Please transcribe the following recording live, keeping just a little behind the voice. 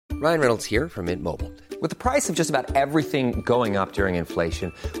Ryan Reynolds here from Mint Mobile. With the price of just about everything going up during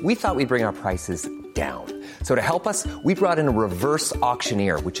inflation, we thought we'd bring our prices down. So to help us, we brought in a reverse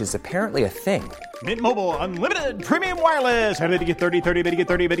auctioneer, which is apparently a thing. Mint Mobile Unlimited Premium Wireless. How to get 30, 30, bit to get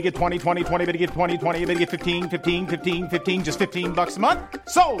 30, bit to get 20, 20, 20, bit to get 20, 20, bit to get 15, 15, 15, 15, just $15 a month?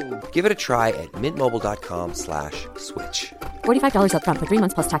 Sold! Give it a try at mintmobile.com/switch. $45 up front for 3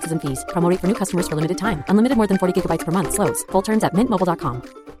 months plus taxes and fees. Promo rate for new customers for limited time. Unlimited more than 40 gigabytes per month. Slows full terms at mintmobile.com.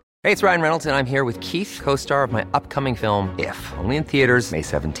 Hey, it's Ryan Reynolds, and I'm here with Keith, co-star of my upcoming film, If, only in theaters May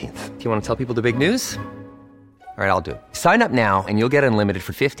 17th. Do you want to tell people the big news? All right, I'll do it. Sign up now and you'll get unlimited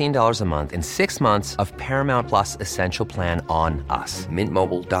for $15 a month and 6 months of Paramount Plus Essential Plan on us.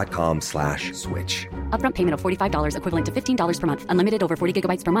 mintmobile.com/switch. Upfront payment of $45 equivalent to $15 per month. Unlimited over 40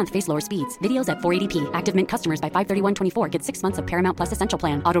 gigabytes per month. Face lower speeds. Videos at 480p. Active Mint customers by 531.24 get 6 months of Paramount Plus Essential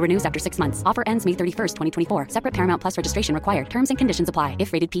Plan. Auto renews after 6 months. Offer ends May 31st, 2024. Separate Paramount Plus registration required. Terms and conditions apply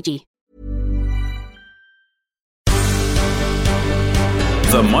if rated PG.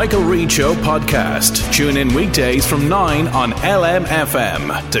 The Michael Reid Show podcast. Tune in weekdays from 9 on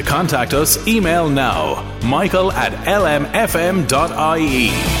LMFM. To contact us, email now,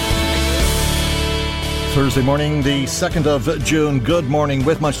 michael@lmfm.ie. Thursday morning, the 2nd of June. Good morning,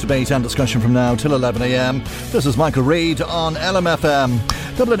 with much debate and discussion from now till 11 a.m. This is Michael Reid on LMFM.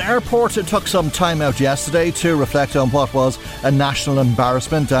 Dublin Airport took some time out yesterday to reflect on what was a national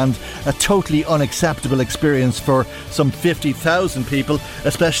embarrassment and a totally unacceptable experience for some 50,000 people,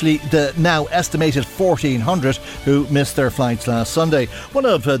 especially the now estimated 1,400 who missed their flights last Sunday. One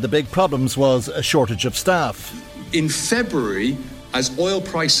of the big problems was a shortage of staff. In February, as oil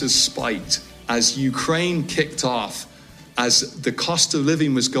prices spiked, as Ukraine kicked off, as the cost of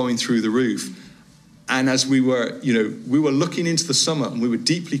living was going through the roof, and as we were looking into the summer and we were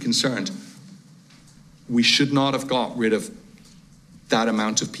deeply concerned, we should not have got rid of that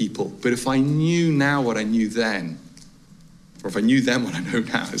amount of people. But if I knew now what I knew then, or if I knew then what I know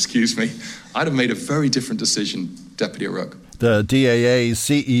now, I'd have made a very different decision, Deputy O'Rourke. The DAA's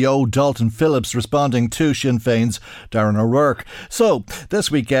CEO Dalton Phillips responding to Sinn Féin's Darren O'Rourke. So, this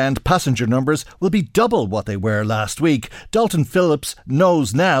weekend, passenger numbers will be double what they were last week. Dalton Phillips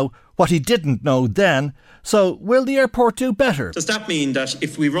knows now what he didn't know then. So, will the airport do better? Does that mean that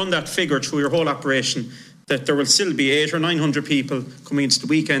if we run that figure through your whole operation, that there will still be 800 or 900 people coming into the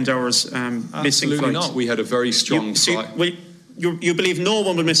weekend hours missing flights? Absolutely not. We had a very strong flight. You believe no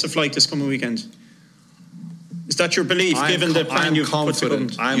one will miss a flight this coming weekend? Is that your belief, given the plan you've put together?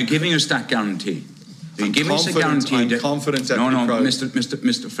 You're giving us that guarantee. Are you giving us a guarantee? I'm confident.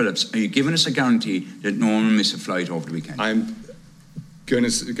 Mr. Phillips, are you giving us a guarantee that no one will miss a flight over the weekend? I'm going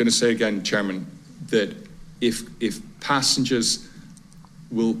to say again, Chairman, that if passengers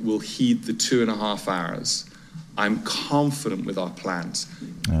will heed the 2.5 hours, I'm confident with our plans.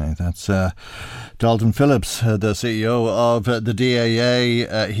 That's Dalton Phillips, the CEO of the DAA.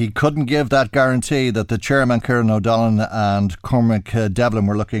 He couldn't give that guarantee that the chairman, Kieran O'Donnell, and Cormac Devlin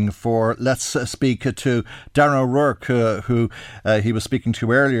were looking for. Let's speak to Darren O'Rourke, who he was speaking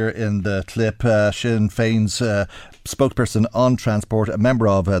to earlier in the clip, Sinn Féin's spokesperson on transport, a member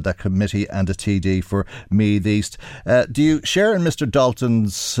of that committee and a TD for Meath East. Do you share in Mr.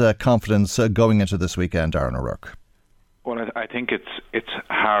 Dalton's confidence going into this weekend, Darren O'Rourke? Well, I think it's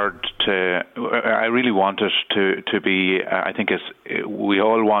hard to. I really want it to be. I think we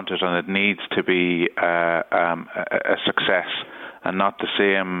all want it, and it needs to be a success, and not the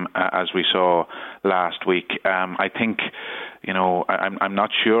same as we saw last week. I think, I'm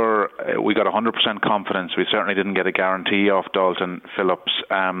not sure we got 100% confidence. We certainly didn't get a guarantee off Dalton Phillips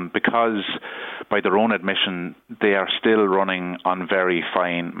because, by their own admission, they are still running on very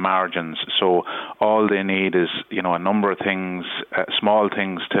fine margins. So all they need is, a number of things, small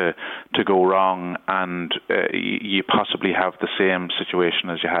things to go wrong, and you possibly have the same situation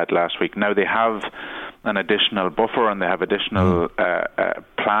as you had last week. Now they have an additional buffer and they have additional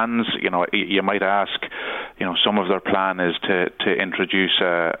plans. You might ask, some of their plan is to introduce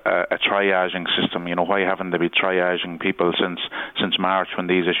a triaging system. Why haven't they been triaging people since March when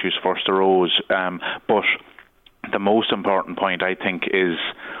these issues first arose? But the most important point, I think, is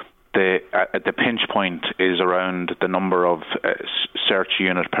the pinch point is around the number of search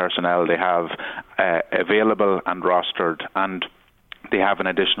unit personnel they have available and rostered, and they have an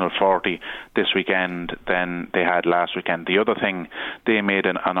additional 40 this weekend than they had last weekend. The other thing, they made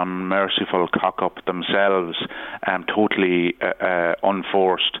an unmerciful cock-up themselves, totally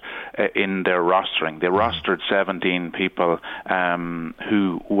unforced. in their rostering. They rostered 17 people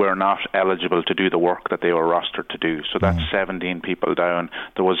who were not eligible to do the work that they were rostered to do. So that's 17 people down.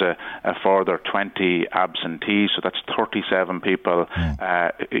 There was a further 20 absentees, so that's 37 people,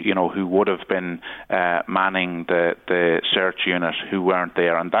 who would have been manning the search unit who weren't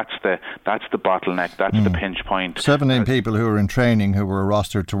there, and that's the bottleneck. That's the pinch point. 17 people who were in training who were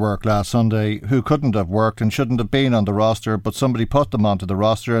rostered to work last Sunday who couldn't have worked and shouldn't have been on the roster, but somebody put them onto the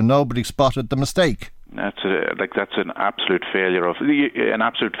roster and nobody spotted the mistake. That's an absolute failure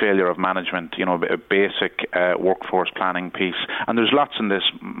of management. A basic workforce planning piece. And there's lots in this,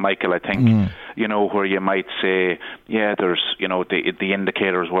 Michael. I think where you might say, there's the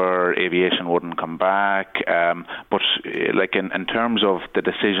indicators where aviation wouldn't come back, but like in terms of the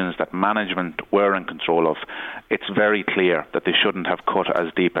decisions that management were in control of, it's very clear that they shouldn't have cut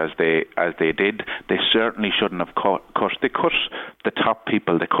as deep as they did. They certainly shouldn't have cut. They cut the top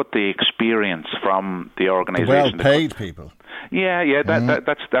people. They cut the experience from the organisation. The well-paid people. That's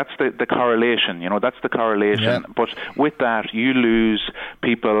the correlation. That's the correlation. Yeah. But with that, you lose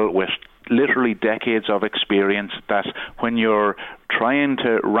people with literally decades of experience that when you're trying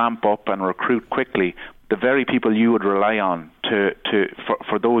to ramp up and recruit quickly, the very people you would rely on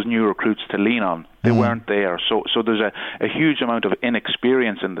for those new recruits to lean on, they weren't there. So there's a huge amount of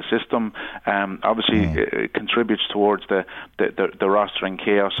inexperience in the system. Obviously, it contributes towards the rostering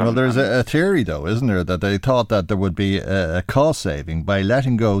chaos. Well, there's a theory, though, isn't there, that they thought that there would be a cost saving by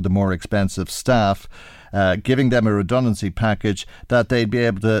letting go the more expensive staff, giving them a redundancy package, that they'd be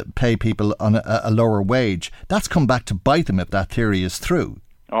able to pay people on a lower wage. That's come back to bite them if that theory is true.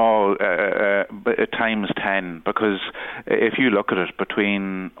 Times 10, because if you look at it,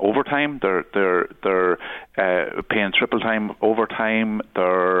 between overtime, they're paying triple time overtime.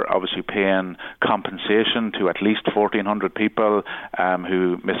 They're obviously paying compensation to at least 1,400 people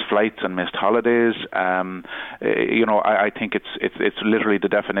who missed flights and missed holidays. I think it's literally the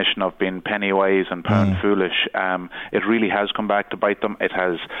definition of being penny wise and pound foolish. It really has come back to bite them. It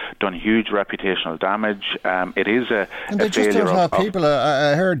has done huge reputational damage. It is a they just don't have people.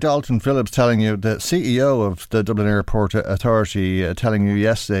 I heard Dalton Phillips telling you, the CEO of the Dublin Airport Authority, telling you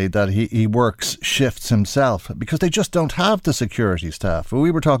yesterday that he works shifts himself because they just don't have the security staff.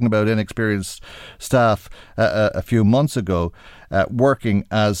 We were talking about inexperienced staff a few months ago working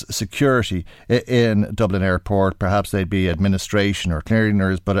as security in Dublin Airport. Perhaps they'd be administration or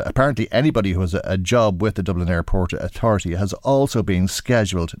cleaners, but apparently anybody who has a job with the Dublin Airport Authority has also been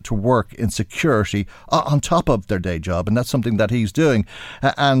scheduled to work in security on top of their day job, and that's something that he's doing.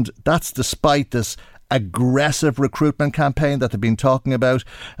 And that's despite this aggressive recruitment campaign that they've been talking about.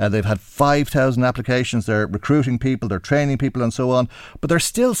 They've had 5,000 applications. They're recruiting people, they're training people and so on, but there's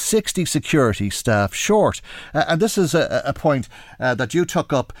still 60 security staff short. And this is a point that you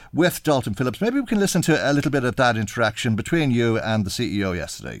took up with Dalton Phillips. Maybe we can listen to a little bit of that interaction between you and the CEO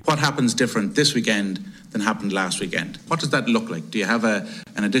yesterday. What happens different this weekend than happened last weekend? What does that look like? Do you have an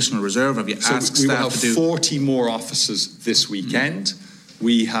additional reserve? Have you asked staff to do? We will have 40 more officers this weekend.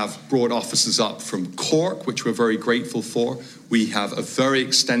 We have brought officers up from Cork, which we're very grateful for. We have a very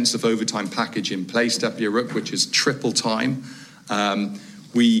extensive overtime package in place, Deputy Rook, which is triple time.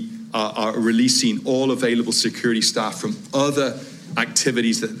 We are releasing all available security staff from other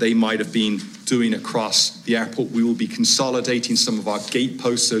activities that they might have been doing across the airport. We will be consolidating some of our gate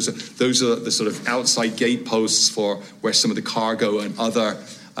posts. Those are the sort of outside gate posts for where some of the cargo and other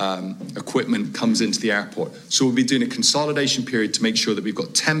equipment comes into the airport. So we'll be doing a consolidation period to make sure that we've got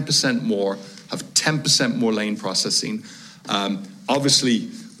 10% more, have 10% more lane processing. Obviously,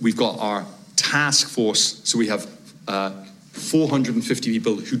 we've got our task force, so we have 450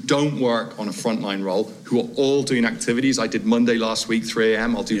 people who don't work on a frontline role, who are all doing activities. I did Monday last week, 3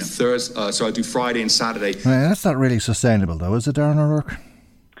 a.m. I'll do I'll do Friday and Saturday. That's not really sustainable, though, is it, Darren O'Rourke?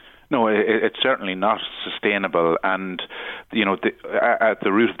 No, it's certainly not sustainable, and at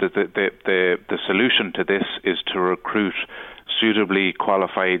the root of the solution to this is to recruit suitably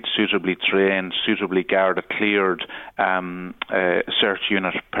qualified, suitably trained, suitably Garda cleared search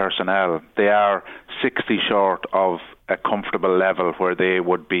unit personnel. They are 60 short of a comfortable level where they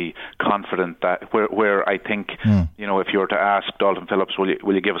would be confident that where I think if you were to ask Dalton Phillips, will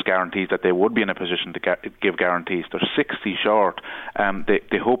you give us guarantees that they would be in a position to give guarantees? They're 60 short.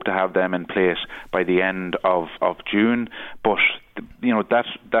 They hope to have them in place by the end of June, but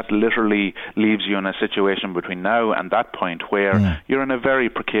that literally leaves you in a situation between now and that point where you're in a very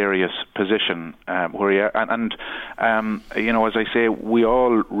precarious position, where you and as I say, we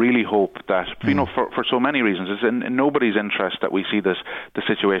all really hope that for so many reasons, it's in nobody's interest that we see the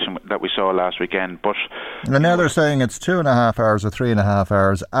situation that we saw last weekend. But and now they're saying it's 2.5 hours or 3.5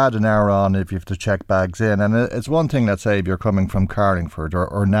 hours. Add an hour on if you have to check bags in, and it's one thing, let's say, if you're coming from Carlingford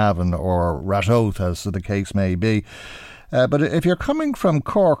or Navan or Ratoath, as the case may be. But if you're coming from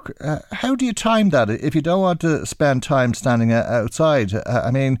Cork, how do you time that if you don't want to spend time standing outside?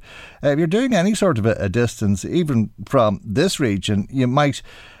 I mean, if you're doing any sort of a distance, even from this region, you might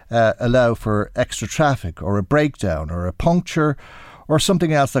allow for extra traffic or a breakdown or a puncture or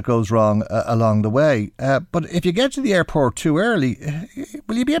something else that goes wrong along the way. But if you get to the airport too early,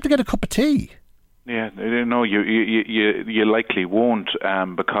 will you be able to get a cup of tea? Yeah, no, you likely won't,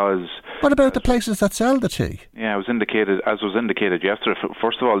 because. What about the places that sell the tea? Yeah, as was indicated yesterday.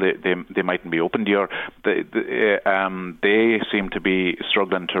 First of all, they mightn't be open. They seem to be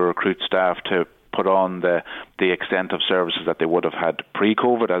struggling to recruit staff to put on the extent of services that they would have had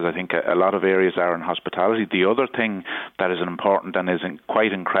pre-COVID, as I think a lot of areas are in hospitality. The other thing that is important and is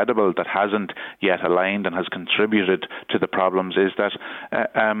quite incredible that hasn't yet aligned and has contributed to the problems is that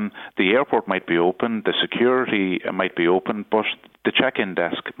the airport might be open, the security might be open, but the check-in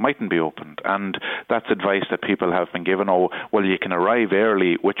desk mightn't be opened, and that's advice that people have been given. Oh, well, you can arrive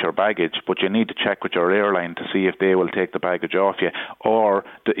early with your baggage, but you need to check with your airline to see if they will take the baggage off you, or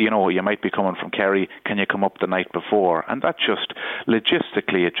you might be coming from Kerry, can you come up the night before? And that just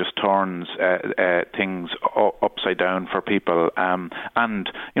logistically, it just turns things upside down for people, and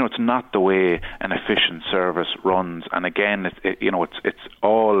it's not the way an efficient service runs. And again, it's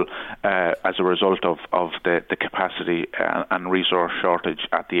all as a result of the capacity and resource shortage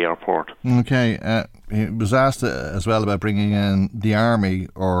at the airport. Okay, he was asked as well about bringing in the army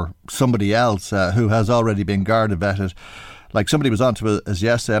or somebody else who has already been Garda vetted. Like somebody was on to us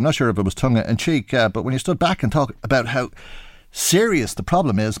yesterday, I'm not sure if it was tongue in cheek, but when you stood back and talked about how serious the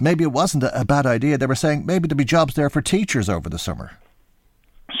problem is, maybe it wasn't a bad idea. They were saying maybe there'd be jobs there for teachers over the summer.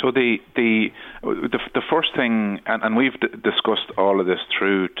 So the first thing, and we've discussed all of this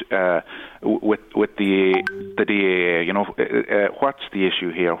through with the DAA. What's the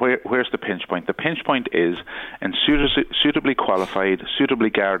issue here? Where's the pinch point? The pinch point is in suitably qualified,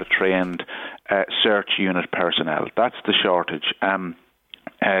 suitably Garda trained search unit personnel. That's the shortage.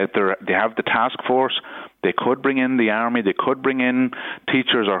 They have the task force. They could bring in the army, they could bring in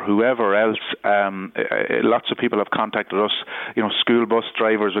teachers or whoever else. Lots of people have contacted us, school bus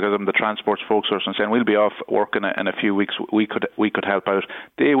drivers, because I'm the transport spokesperson, saying we'll be off work in a few weeks. We could help out.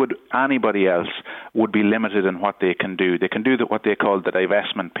 Anybody else would be limited in what they can do. They can do what they call the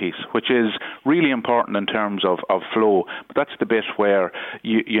divestment piece, which is really important in terms of flow. But that's the bit where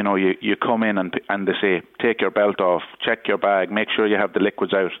you come in and they say take your belt off, check your bag, make sure you have the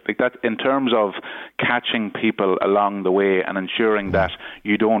liquids out. Like that, in terms of catching people along the way and ensuring that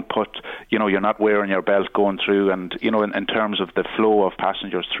you don't put, you're not wearing your belt going through, and in terms of the flow of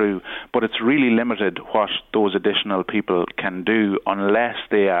passengers through. But it's really limited what those additional people can do unless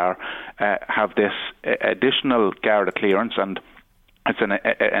they have this additional Garda clearance, and it's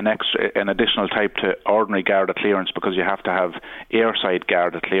an additional type to ordinary Garda clearance, because you have to have airside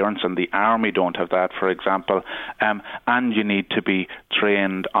Garda clearance, and the army don't have that, for example. And you need to be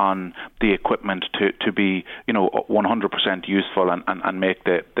trained on the equipment to be 100% useful and make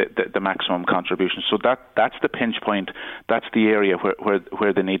the maximum contribution. So that's the pinch point. That's the area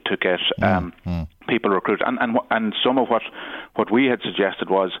where they need to get people recruited. And some of what we had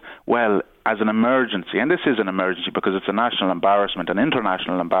suggested was, well, as an emergency, and this is an emergency because it's a national embarrassment, an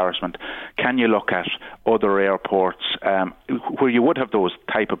international embarrassment, can you look at other airports where you would have those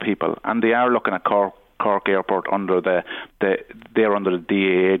type of people? And they are looking at Cork Airport under they're under the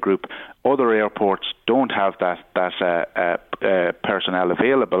DAA group. Other airports don't have that personnel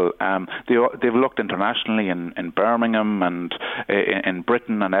available. They've looked internationally in Birmingham and in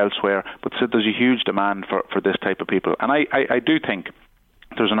Britain and elsewhere, but so there's a huge demand for this type of people. And I do think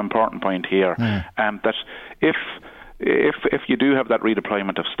there's an important point here, that if you do have that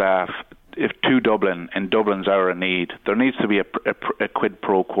redeployment of staff to Dublin, in Dublin's hour of need, there needs to be a quid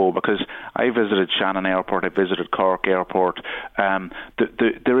pro quo, because I visited Shannon Airport, I visited Cork Airport.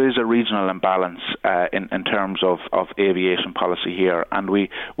 There is a regional imbalance in terms of aviation policy here, and we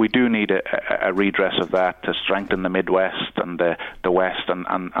do need a redress of that to strengthen the Midwest and the West and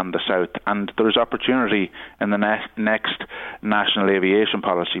the South. And there is opportunity in the next national aviation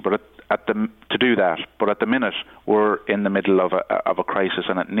policy, but to do that. But at the minute, we're in the middle of a crisis,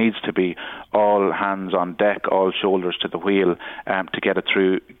 and it needs to be all hands on deck, all shoulders to the wheel to get it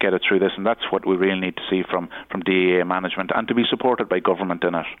through this, and that's what we really need to see from DAA management, and to be supported by government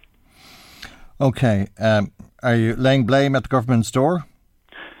in it. Okay, are you laying blame at the government's door?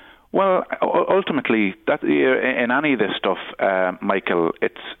 Well, ultimately, that in any of this stuff, Michael,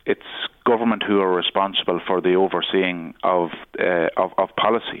 it's government who are responsible for the overseeing of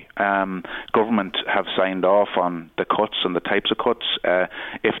policy. Government have signed off on the cuts and the types of cuts.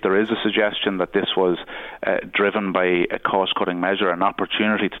 If there is a suggestion that this was driven by a cost-cutting measure, an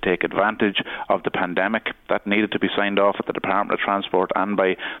opportunity to take advantage of the pandemic, that needed to be signed off at the Department of Transport and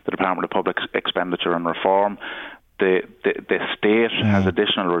by the Department of Public Expenditure and Reform. The state has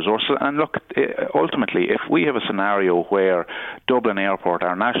additional resources, and look, ultimately, if we have a scenario where Dublin Airport,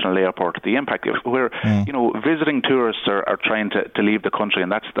 our national airport, the impact, where visiting tourists are trying to leave the country,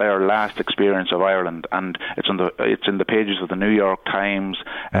 and that's their last experience of Ireland, and it's in the pages of the New York Times,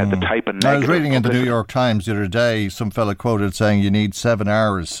 the type of negative. I was reading in the New York Times the other day, some fella quoted saying you need 7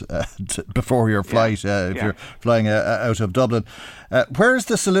 hours before your flight if you're flying out of Dublin. Where's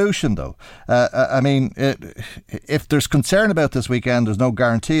the solution, though? I mean, if there's concern about this weekend, there's no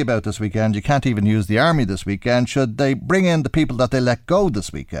guarantee about this weekend, you can't even use the army this weekend. Should they bring in the people that they let go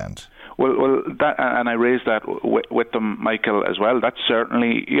this weekend? Well, that, and I raised that with them, Michael, as well. That's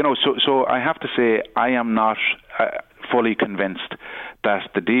certainly, so I have to say I am not fully convinced that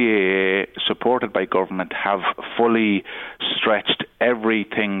the DAA, supported by government, have fully stretched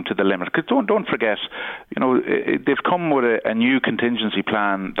everything to the limit. Because don't forget, they've come with a new contingency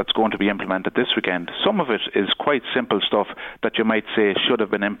plan that's going to be implemented this weekend. Some of it is quite simple stuff that you might say should have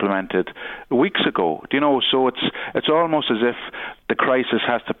been implemented weeks ago. So it's almost as if the crisis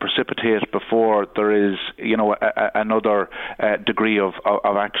has to precipitate before there is, another degree of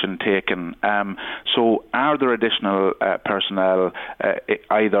action taken. So are there additional personnel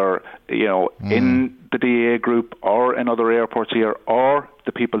either in the DAA group or in other airports here, or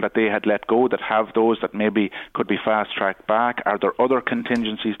the people that they had let go that have those that maybe could be fast-tracked back? Are there other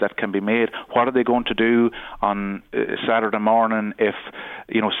contingencies that can be made? What are they going to do on Saturday morning if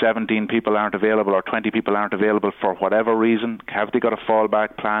 17 people aren't available or 20 people aren't available for whatever reason? Have they got a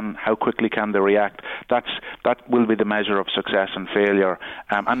fallback plan? How quickly can they react? That will be the measure of success and failure.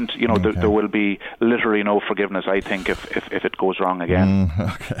 There will be literally no forgiveness, I think, if it goes wrong again.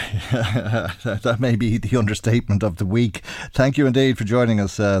 Okay. That may be the understatement of the week. Thank you indeed for joining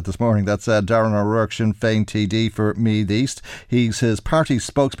us this morning. That's Darren O'Rourke, Sinn Féin TD for Meath East. He's his party's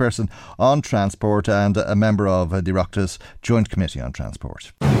spokesperson on transport and a member of the Oireachtas Joint Committee on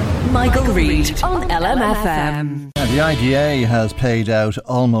Transport. Michael Reid on LMFM. The IDA has paid out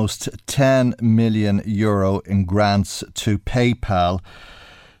almost €10 million in grants to PayPal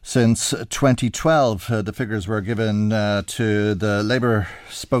since 2012. The figures were given to the Labour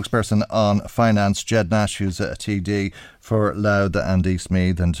spokesperson on finance, Jed Nash, who's a TD for Louth and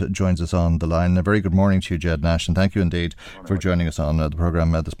Eastmeath, and joins us on the line. A very good morning to you, Jed Nash, and thank you indeed for joining us on the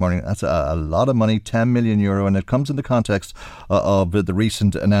programme this morning. That's a lot of money, €10 million, and it comes in the context of the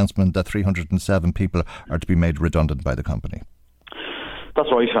recent announcement that 307 people are to be made redundant by the company. That's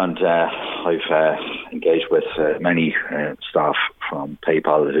right, and I've engaged with many staff from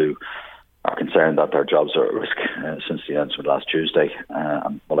PayPal who are concerned that their jobs are at risk since the announcement last Tuesday.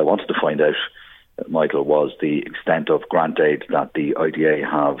 And what I wanted to find out, Michael, was the extent of grant aid that the IDA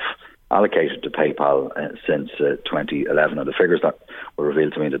have allocated to PayPal since 2011. And the figures that were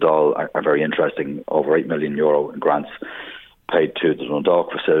revealed to me in the Dáil are very interesting. Over €8 million in grants paid to the Dundalk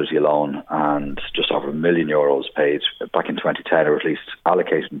facility alone, and just over €1 million paid back in 2010, or at least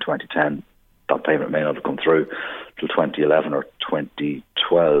allocated in 2010. That payment may not have come through till 2011 or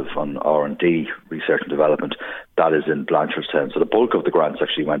 2012 on R&D, research and development. That is in Blanchardstown. So the bulk of the grants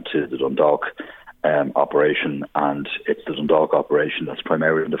actually went to the Dundalk operation, and it's the Dundalk operation that's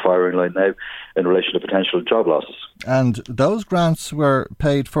primarily in the firing line now in relation to potential job losses. And those grants were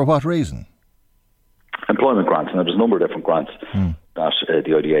paid for what reason? Employment grants, and there's a number of different grants that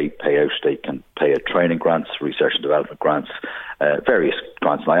the IDA pay out. They can pay out training grants, research and development grants, various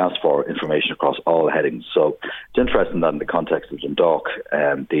grants, and I asked for information across all headings. So it's interesting that in the context of Dundalk,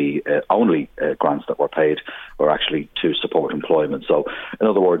 the only grants that were paid were actually to support employment. So in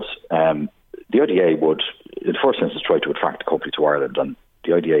other words, the IDA would, in the first instance, try to attract a company to Ireland, and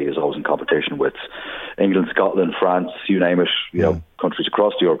the IDA is always in competition with England, Scotland, France, you name it, countries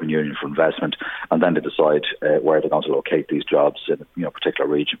across the European Union for investment, and then they decide where they're going to locate these jobs in a particular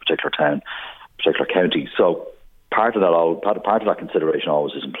region, particular town, particular county. So part of that consideration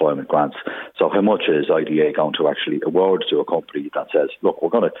always is employment grants. So how much is IDA going to actually award to a company that says, look, we're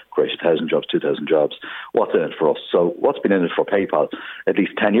going to create 1,000 jobs, 2,000 jobs. What's in it for us? So what's been in it for PayPal at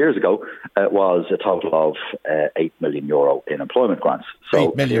least 10 years ago was a total of €8 million in employment grants.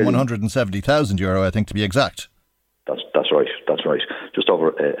 So €8,170,000, I think, to be exact. That's right. Just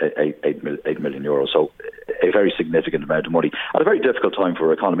over €8 million. So a very significant amount of money at a very difficult time for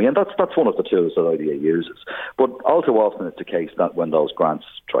our economy, and that's one of the tools that IDA uses. But all too often it's the case that when those grants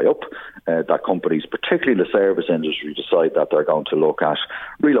dry up, that companies, particularly in the service industry, decide that they're going to look at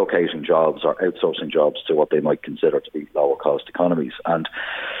relocating jobs or outsourcing jobs to what they might consider to be lower cost economies. And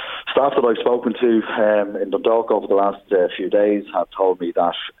staff that I've spoken to in Dundalk over the last few days have told me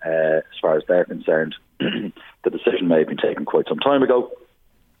that, as far as they're concerned, the decision may have been taken quite some time ago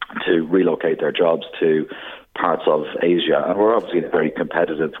to relocate their jobs to parts of Asia. And we're obviously in a very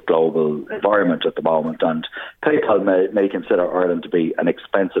competitive global environment at the moment, and PayPal may consider Ireland to be an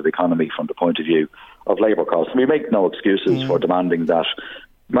expensive economy from the point of view of labour costs. And we make no excuses for demanding that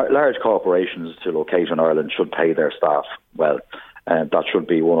large corporations to locate in Ireland should pay their staff well. That should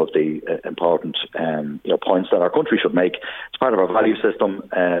be one of the important points that our country should make. It's part of our value system.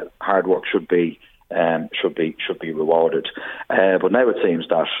 Hard work should be rewarded. But now it seems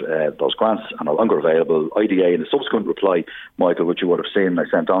that those grants are no longer available. IDA, in a subsequent reply, Michael, which you would have seen, I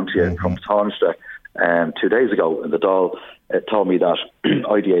sent on to you from Tánaiste 2 days ago in the Dáil, told me that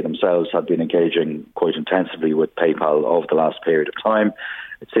IDA themselves had been engaging quite intensively with PayPal over the last period of time.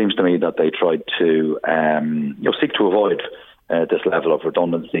 It seems to me that they tried to seek to avoid this level of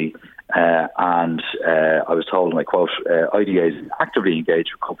redundancy, and I was told, and I quote, IDA is actively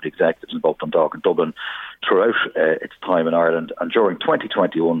engaged with company executives in both Dundalk and Dublin throughout its time in Ireland, and during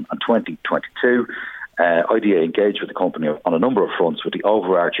 2021 and 2022 IDA engaged with the company on a number of fronts with the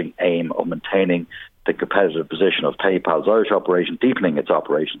overarching aim of maintaining the competitive position of PayPal's Irish operation, deepening its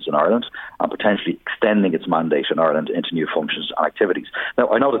operations in Ireland, and potentially extending its mandate in Ireland into new functions and activities. Now,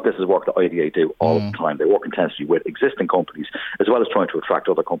 I know that this is work that IDA do all the time. They work intensely with existing companies, as well as trying to attract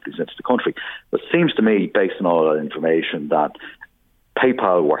other companies into the country. But it seems to me, based on all that information, that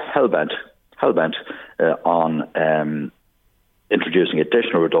PayPal were hell-bent on introducing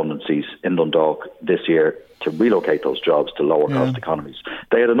additional redundancies in Dundalk this year to relocate those jobs to lower cost economies.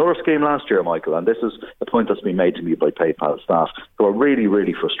 They had another scheme last year, Michael, and this is a point that's been made to me by PayPal staff who are really,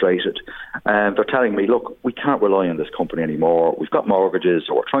 really frustrated. They're telling me, look, we can't rely on this company anymore. We've got mortgages,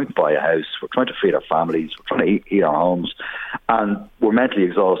 or we're trying to buy a house, we're trying to feed our families, we're trying to heat our homes, and we're mentally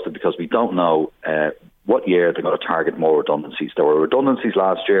exhausted because we don't know what year they're going to target more redundancies. There were redundancies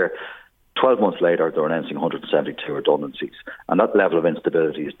last year. 12 months later, they're announcing 172 redundancies. And that level of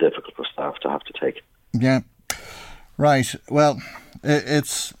instability is difficult for staff to have to take. Yeah, right. Well,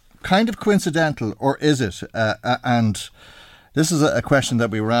 it's kind of coincidental, or is it? And this is a question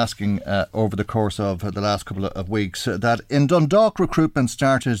that we were asking over the course of the last couple of weeks, that in Dundalk, recruitment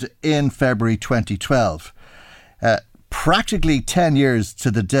started in February 2012. Practically 10 years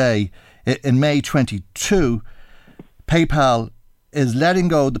to the day, in May 22, PayPal is letting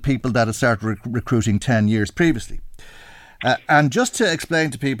go the people that had started recruiting 10 years previously. And just to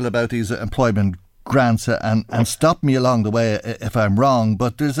explain to people about these employment grants, and stop me along the way if I'm wrong,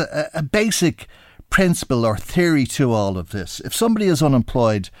 but there's a basic principle or theory to all of this. If somebody is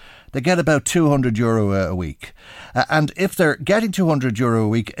unemployed, they get about €200 a week. And if they're getting €200 a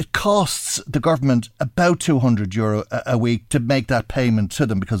week, it costs the government about €200 a week to make that payment to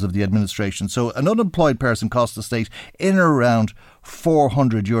them because of the administration. So an unemployed person costs the state in or around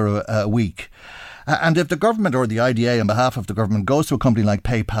 €400 a week. And if the government, or the IDA on behalf of the government, goes to a company like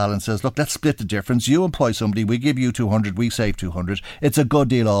PayPal and says, look, let's split the difference. You employ somebody, we give you 200, we save 200. It's a good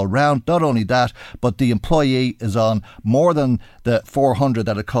deal all round. Not only that, but the employee is on more than the 400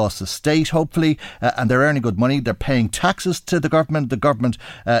 that it costs the state, hopefully, and they're earning good money. They're paying taxes to the government. The government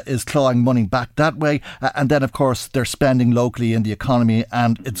is clawing money back that way. And then, of course, they're spending locally in the economy,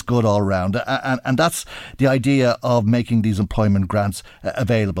 and it's good all round. And that's the idea of making these employment grants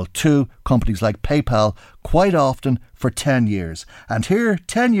available to companies like PayPal, quite often for 10 years. And here,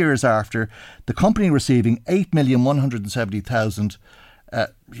 10 years after, the company receiving 8,170,000,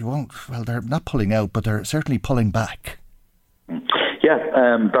 they're not pulling out, but they're certainly pulling back.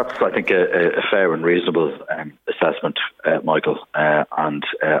 Yeah, that's, I think, a fair and reasonable assessment, Michael. And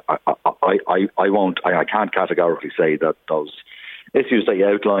I can't categorically say that those issues that you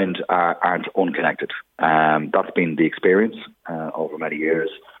outlined aren't unconnected. That's been the experience over many years.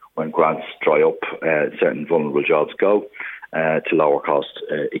 When grants dry up, certain vulnerable jobs go to lower cost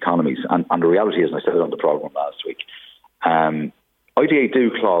economies. And the reality is, and I said it on the programme last week, IDA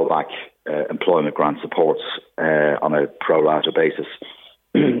do claw back employment grant supports on a pro rata basis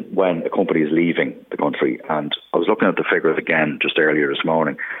when a company is leaving the country. And I was looking at the figures again just earlier this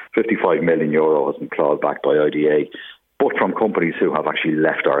morning. €55 million has been clawed back by IDA, but from companies who have actually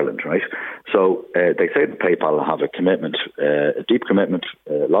left Ireland, right? So they say that PayPal have a commitment, a deep commitment,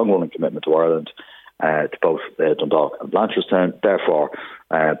 a long-running commitment to Ireland, to both Dundalk and Blanchardstown. Therefore,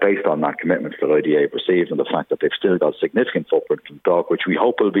 based on that commitment that IDA have received and the fact that they've still got a significant footprint in Dundalk, which we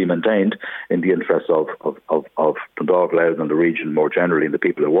hope will be maintained in the interests of Dundalk, Louth and the region more generally, and the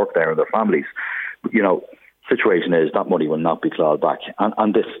people who work there and their families, situation is that money will not be clawed back,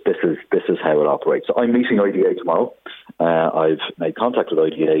 and this is how it operates. So I'm meeting IDA tomorrow. I've made contact with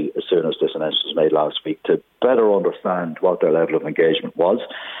IDA as soon as this announcement was made last week to better understand what their level of engagement was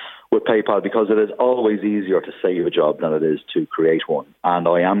with PayPal, because it is always easier to save a job than it is to create one. And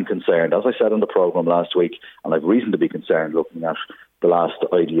I am concerned, as I said on the programme last week, and I've reason to be concerned looking at the last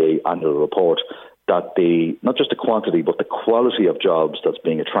IDA annual report, that not just the quantity but the quality of jobs that's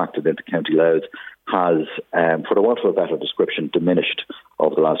being attracted into County Louth has, for the want of a better description, diminished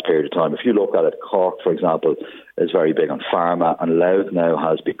over the last period of time. If you look at it, Cork, for example, is very big on pharma, and Louth now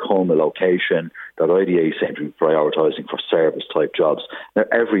has become a location that IDA seem to be prioritising for service-type jobs. Now,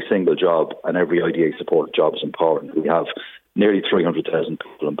 every single job and every IDA-supported job is important. We have nearly 300,000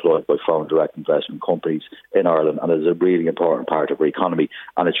 people employed by foreign direct investment companies in Ireland, and it is a really important part of our economy,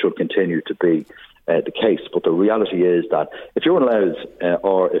 and it should continue to be the case. But the reality is that if you're in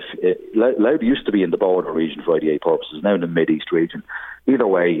Louth, Louth used to be in the border region for IDA purposes, now in the Mid-East region. Either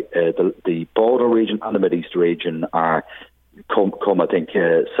way, the border region and the Mid-East region are come I think,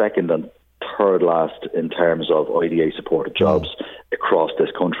 second and third last in terms of IDA supported jobs across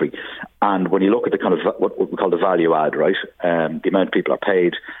this country. And when you look at the kind of what we call the value add, right, the amount people are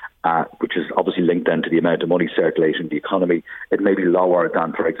paid, which is obviously linked then to the amount of money circulating in the economy, it may be lower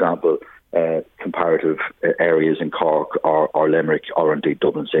than, for example, comparative areas in Cork or Limerick or indeed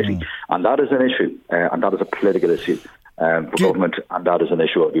Dublin City. And that is an issue, and that is a political issue for government, and that is an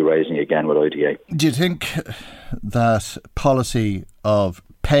issue I'll be raising again with IDA. Do you think that policy of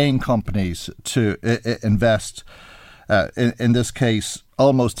paying companies to invest, in this case,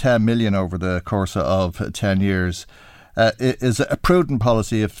 almost 10 million over the course of 10 years, is a prudent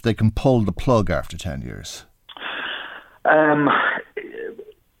policy if they can pull the plug after 10 years?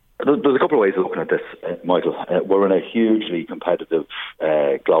 There's a couple of ways of looking at this, Michael. We're in a hugely competitive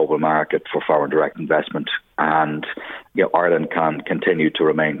global market for foreign direct investment, and Ireland can continue to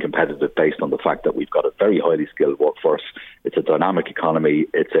remain competitive based on the fact that we've got a very highly skilled workforce. It's a dynamic economy,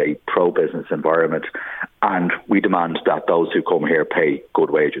 it's a pro-business environment, and we demand that those who come here pay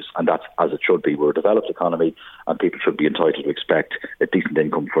good wages, and that's as it should be. We're a developed economy, and people should be entitled to expect a decent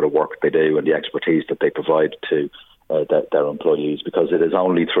income for the work they do and the expertise that they provide to their employees, because it is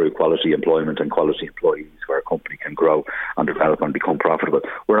only through quality employment and quality employees where a company can grow and develop and become profitable.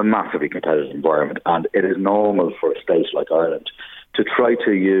 We're in a massively competitive environment, and it is normal for a state like Ireland to try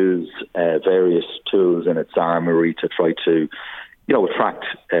to use various tools in its armoury to try to attract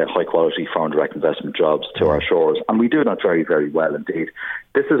high-quality foreign direct investment jobs to our shores. And we do that very, very well indeed.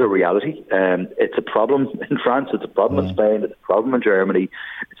 This is a reality. It's a problem in France, it's a problem in Spain, it's a problem in Germany.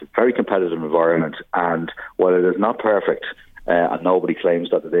 It's a very competitive environment. And while it is not perfect, and nobody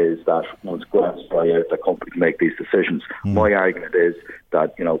claims that it is, that once grants dry out, that companies make these decisions. My argument is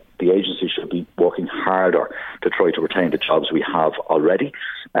that the agency should be working harder to try to retain the jobs we have already,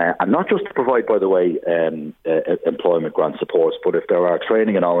 and not just to provide, by the way, employment grant supports, but if there are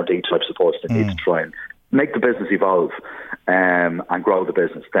training and R&D type supports that need to try and make the business evolve and grow the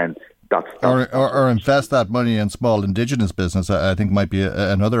business, then or invest that money in small indigenous business, I think might be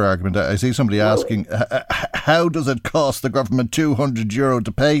another argument. I see somebody asking, how does it cost the government €200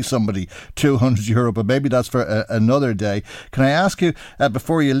 to pay somebody €200? But maybe that's for another day. Can I ask you,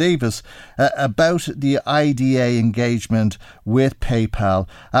 before you leave us, about the IDA engagement with PayPal?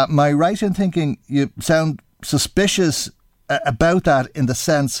 Am I right in thinking you sound suspicious about that, in the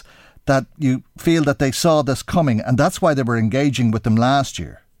sense that you feel that they saw this coming and that's why they were engaging with them last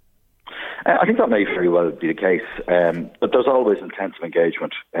year? I think that may very well be the case, but there's always intensive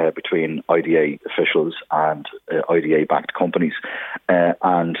engagement between IDA officials and IDA-backed companies,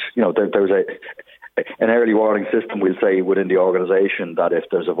 and there's an early warning system, we'll say, within the organisation, that if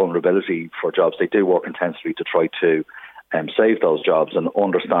there's a vulnerability for jobs, they do work intensely to try to save those jobs and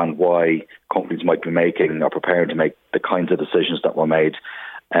understand why companies might be making or preparing to make the kinds of decisions that were made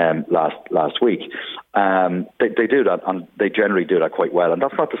last week. They do that, and they generally do that quite well. And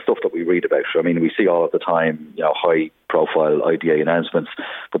that's not the stuff that we read about. I mean, we see all of the time, high-profile IDA announcements,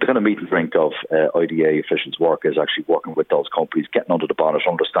 but the kind of meat and drink of IDA officials' work is actually working with those companies, getting under the bonnet,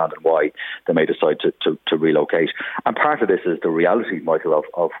 understanding why they may decide to relocate. And part of this is the reality, Michael,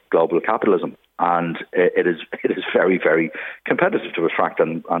 of global capitalism. And it is very, very competitive to attract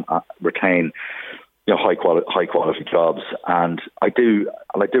and retain high quality jobs, and I do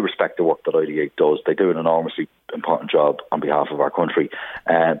respect the work that IDA does. They do an enormously important job on behalf of our country,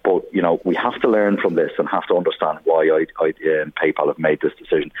 but we have to learn from this and have to understand why IDA and PayPal have made this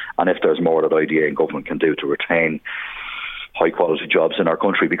decision, and if there's more that IDA and government can do to retain high quality jobs in our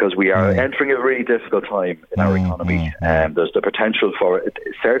country, because we are entering a really difficult time in our economy. There's the potential for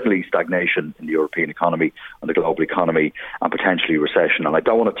certainly stagnation in the European economy and the global economy, and potentially recession. And I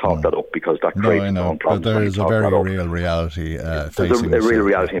don't want to talk that up because that creates its own problems. But there is a very real reality facing. There's a real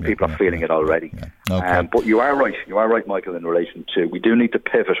reality, and people are feeling it already. Yeah. Okay. But you are right, Michael, in relation to we do need to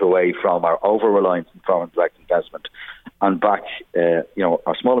pivot away from our over-reliance on foreign direct investment and back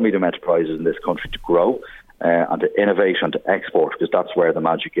our small and medium enterprises in this country to grow. And to innovate and to export, because that's where the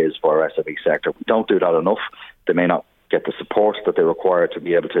magic is for our SME sector. We don't do that enough. They may not get the support that they require to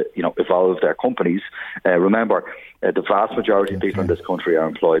be able to, evolve their companies. Remember, the vast majority of people in this country are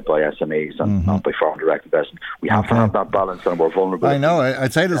employed by SMEs and not by foreign direct investment. We have to have that balance, and we're vulnerable. I know.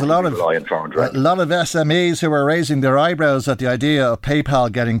 I'd say there's a lot of SMEs who are raising their eyebrows at the idea of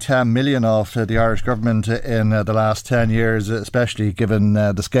PayPal getting 10 million off the Irish government in the last 10 years, especially given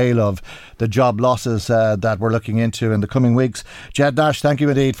the scale of the job losses that we're looking into in the coming weeks. Jed Nash, thank you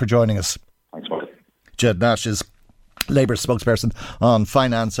indeed for joining us. Thanks, Mark. Jed Nash is Labour spokesperson on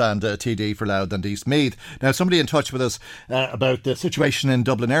finance and TD for Louth and East Meath. Now, somebody in touch with us about the situation in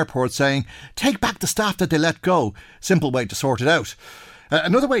Dublin Airport saying, take back the staff that they let go. Simple way to sort it out.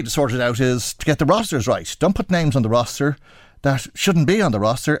 Another way to sort it out is to get the rosters right. Don't put names on the roster that shouldn't be on the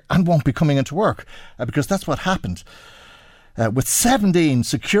roster and won't be coming into work, because that's what happened with 17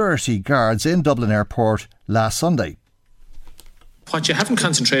 security guards in Dublin Airport last Sunday. What you haven't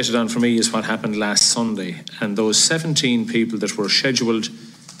concentrated on for me is what happened last Sunday and those 17 people that were scheduled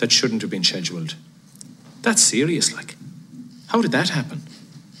that shouldn't have been scheduled. That's serious, like. How did that happen?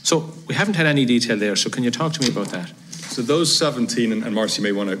 So we haven't had any detail there, so can you talk to me about that? So those 17, and Marcy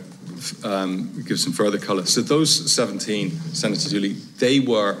may want to give some further colour. So those 17, Senator Dooley, they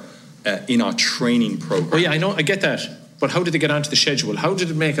were in our training programme. Oh yeah, I know, I get that. But how did they get onto the schedule? How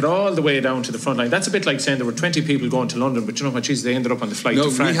did it make it all the way down to the front line? That's a bit like saying there were 20 people going to London, but you know what, geez, they ended up on the flight to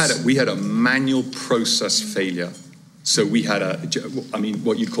France. We had a manual process failure. So we had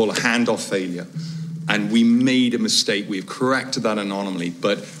what you'd call a handoff failure. And we made a mistake. We have corrected that anomaly.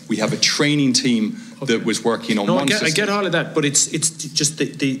 But we have a training team that was working on one system. I get all of that, but it's just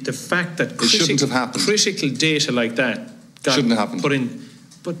the fact that it shouldn't have happened. Critical data like that shouldn't have happened. Put in,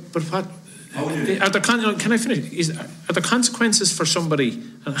 but what? Can I finish? Are there consequences for somebody?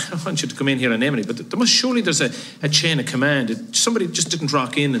 And I don't want you to come in here and name any, but there's a chain of command. Somebody just didn't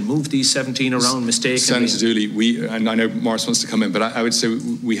rock in and move these 17 around mistakenly. Senator Dooley, and I know Morris wants to come in, but I would say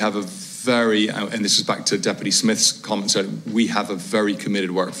we have a very, and this is back to Deputy Smith's comments, we have a very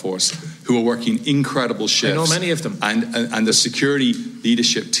committed workforce who are working incredible shifts. I know many of them. And the security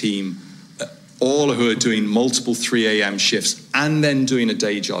leadership team, all who are doing multiple 3 a.m. shifts and then doing a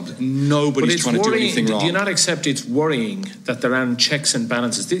day job. Nobody's trying to do anything wrong. Do you not accept it's worrying that there aren't checks and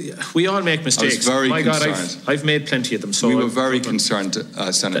balances? We all make mistakes. I was very concerned. God, I've made plenty of them. So we were very concerned,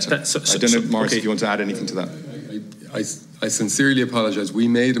 Senator. I don't know, Morris, if you want to add anything to that. I sincerely apologise. We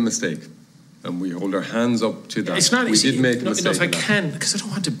made a mistake. And we hold our hands up to that. It's not, we did make a mistake. If I can, because I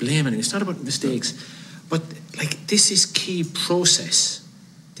don't want to blame anyone. It's not about mistakes. But, this is key process.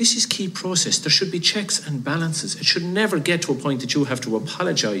 This is key process. There should be checks and balances. It should never get to a point that you have to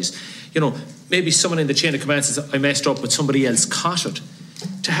apologise. Maybe someone in the chain of command says, I messed up, but somebody else caught it.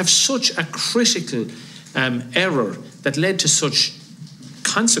 To have such a critical error that led to such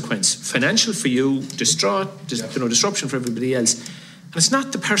consequence, financial for you, disruption for everybody else. And it's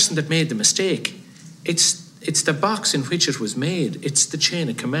not the person that made the mistake. It's the box in which it was made. It's the chain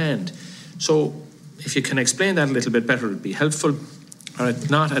of command. So if you can explain that a little bit better, it'd be helpful. Or if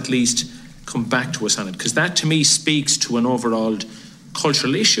not, at least come back to us on it. Because that, to me, speaks to an overall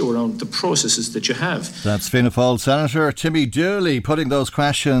cultural issue around the processes that you have. That's Fianna Fáil Senator Timmy Dooley putting those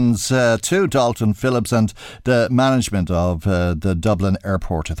questions to Dalton Phillips and the management of the Dublin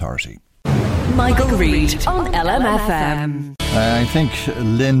Airport Authority. Michael Reid on LMFM. I think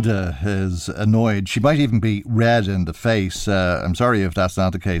Linda is annoyed. She might even be red in the face. I'm sorry if that's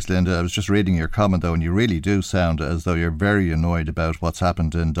not the case, Linda. I was just reading your comment, though, and you really do sound as though you're very annoyed about what's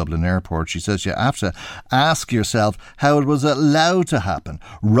happened in Dublin Airport. She says you have to ask yourself how it was allowed to happen.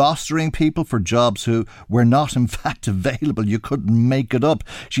 Rostering people for jobs who were not, in fact, available. You couldn't make it up.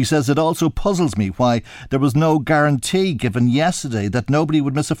 She says it also puzzles me why there was no guarantee given yesterday that nobody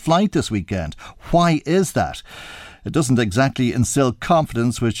would miss a flight this weekend. Why is that? It doesn't exactly instill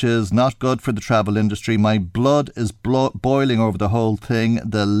confidence, which is not good for the travel industry. My blood is boiling over the whole thing.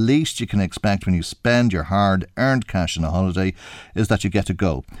 The least you can expect when you spend your hard-earned cash on a holiday is that you get to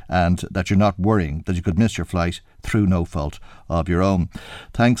go and that you're not worrying that you could miss your flight through no fault of your own.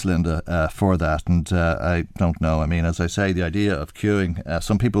 Thanks, Linda, for that. And I don't know. I mean, as I say, the idea of queuing,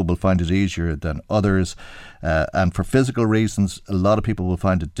 some people will find it easier than others. And for physical reasons, a lot of people will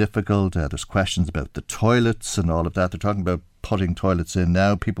find it difficult. There's questions about the toilets and all of that. They're talking about putting toilets in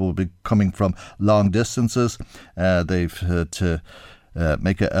now. People will be coming from long distances. They've had to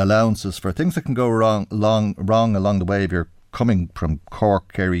make allowances for things that can go wrong along the way. If you're coming from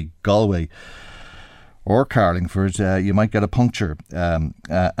Cork, Kerry, Galway or Carlingford, you might get a puncture,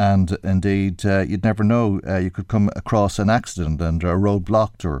 and indeed you'd never know. You could come across an accident and a road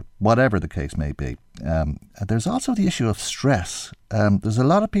blocked or whatever the case may be. There's also the issue of stress. There's a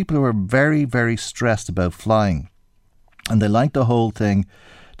lot of people who are very, very stressed about flying, and they like the whole thing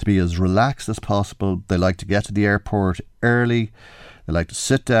to be as relaxed as possible. They like to get to the airport early. They like to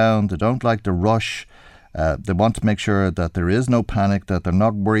sit down. They don't like the rush. They want to make sure that there is no panic, that they're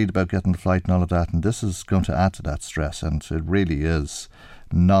not worried about getting the flight and all of that. And this is going to add to that stress. And it really is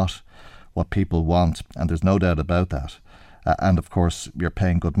not what people want. And there's no doubt about that. And of course, you're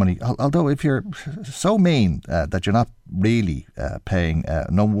paying good money. Although if you're so mean that you're not really paying,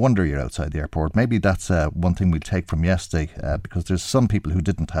 no wonder you're outside the airport. Maybe that's one thing we'll take from yesterday, because there's some people who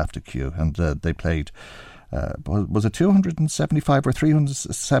didn't have to queue and they paid, was it 275 or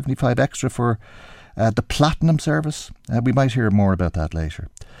 375 extra for the Platinum service? We might hear more about that later.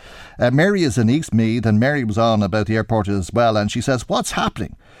 Mary is in East Meath, and Mary was on about the airport as well, and she says, what's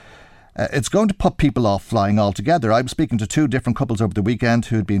happening? It's going to put people off flying altogether. I was speaking to two different couples over the weekend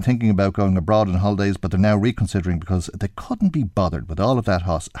who had been thinking about going abroad on holidays, but they're now reconsidering because they couldn't be bothered with all of that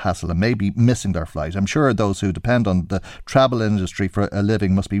hassle and maybe missing their flight. I'm sure those who depend on the travel industry for a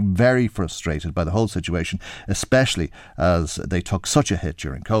living must be very frustrated by the whole situation, especially as they took such a hit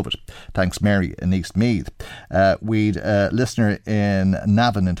during COVID. Thanks, Mary in East Meath. We'd a listener in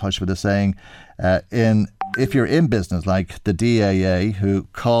Navan in touch with us saying, if you're in business like the DAA, who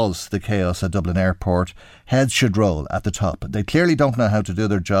caused the chaos at Dublin Airport, heads should roll at the top. They clearly don't know how to do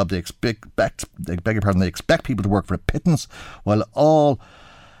their job. They expect people to work for a pittance, while all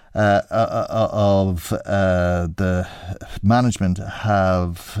of the management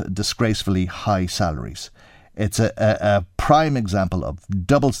have disgracefully high salaries. It's a prime example of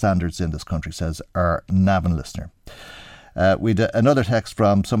double standards in this country, says our Navan listener. We'd another text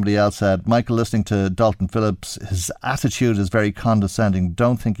from somebody else said, Michael, listening to Dalton Phillips, his attitude is very condescending.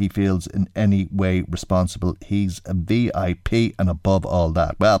 Don't think he feels in any way responsible. He's a VIP and above all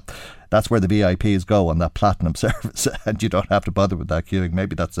that. Well, that's where the VIPs go on that Platinum service, and you don't have to bother with that queuing.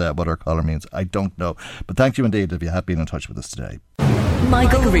 Maybe that's what our caller means. I don't know. But thank you indeed if you have been in touch with us today.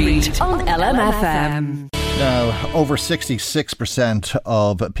 Michael Reid on LMFM. Now, over 66%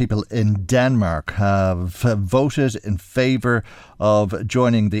 of people in Denmark have voted in favour of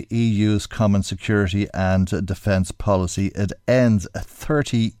joining the EU's Common Security and Defence Policy. It ends a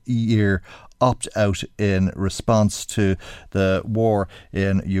 30-year opt-out in response to the war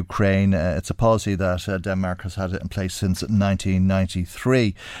in Ukraine. It's a policy that Denmark has had in place since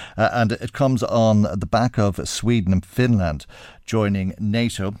 1993, and it comes on the back of Sweden and Finland joining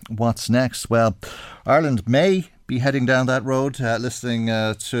NATO. What's next? Well, Ireland may be heading down that road. Listening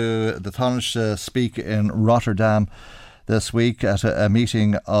to the Taoiseach speak in Rotterdam this week at a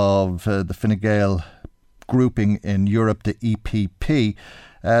meeting of the Fine Gael grouping in Europe, the EPP,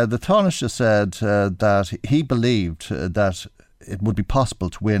 the Taoiseach said that he believed that it would be possible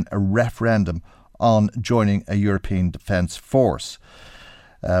to win a referendum on joining a European Defence Force.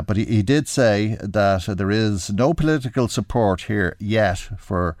 But he did say that there is no political support here yet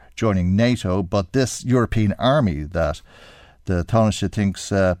for joining NATO, but this European army that the Taoiseach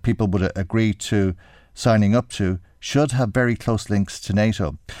thinks people would agree to signing up to should have very close links to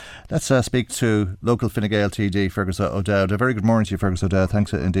NATO. Let's speak to local Fine Gael TD Fergus O'Dowd. A very good morning to you, Fergus O'Dowd.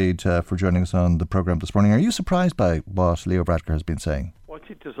 Thanks indeed for joining us on the programme this morning. Are you surprised by what Leo Varadkar has been saying? Well, I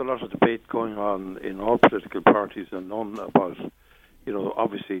think there's a lot of debate going on in all political parties and none about,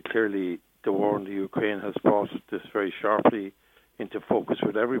 obviously, clearly the war in the Ukraine has brought this very sharply into focus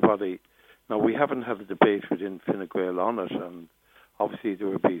with everybody. Now, we haven't had a debate within Fine Gael on it, and obviously there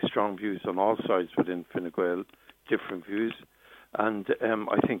will be strong views on all sides within Fine Gael, different views. And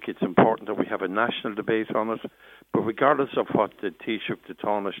I think it's important that we have a national debate on it. But regardless of what the Taoiseach, the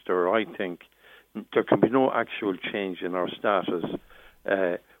Taoiseach, or I think, there can be no actual change in our status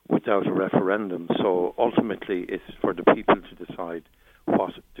without a referendum. So ultimately, it's for the people to decide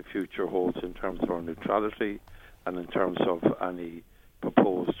what the future holds in terms of our neutrality and in terms of any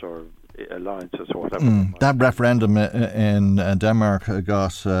proposed or alliances or whatever. That referendum in Denmark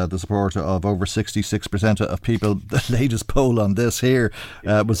got the support of over 66% of people. The latest poll on this here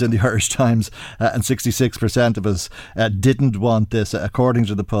was in the Irish Times, and 66% of us didn't want this. According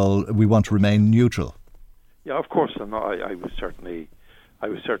to the poll, we want to remain neutral. Yeah, of course, and I would certainly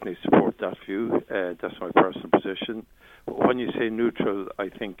support that view. That's my personal position. When you say neutral, I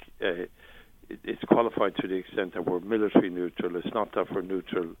think it's qualified to the extent that we're military neutral. It's not that we're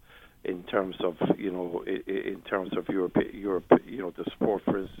neutral in terms of Europe, the support,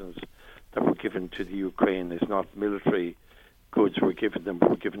 for instance, that we're given to the Ukraine is not military goods we're giving them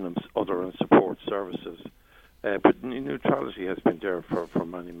other and support services. But neutrality has been there for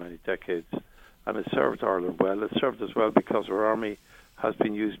many, many decades, and it served Ireland well. It served us well because our army has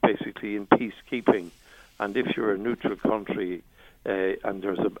been used basically in peacekeeping. And if you're a neutral country and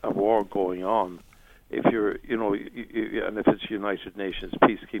there's a war going on, if you're, and if it's United Nations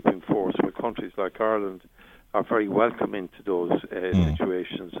peacekeeping force, where countries like Ireland are very welcome into those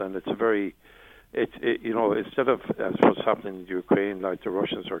situations, and it's a very, instead of as what's happening in Ukraine, like the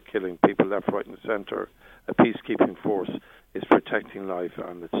Russians are killing people left, right, and centre, a peacekeeping force is protecting life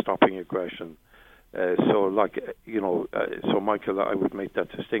and it's stopping aggression. So Michael, I would make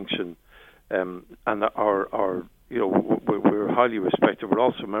that distinction, and we're highly respected. We're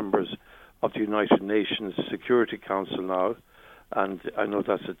also members of the United Nations Security Council now, and I know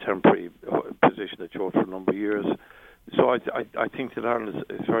that's a temporary position that you hold for a number of years. So I think that Ireland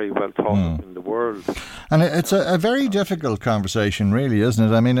is very well thought of in the world. And it's a very difficult conversation, really,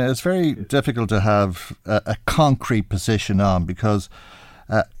 isn't it? I mean, it's very difficult to have a concrete position on, because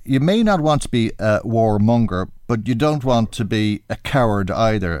you may not want to be a warmonger, but you don't want to be a coward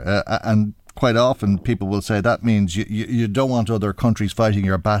either. And quite often people will say that means you don't want other countries fighting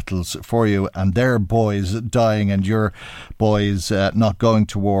your battles for you and their boys dying and your boys not going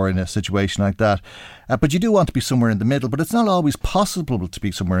to war in a situation like that. But you do want to be somewhere in the middle, but it's not always possible to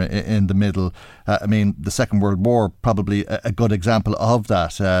be somewhere in the middle. I mean, the Second World War, probably a good example of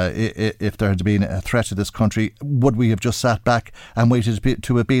that. If there had been a threat to this country, would we have just sat back and waited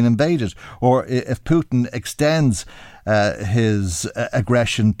to have been invaded? Or if Putin extends his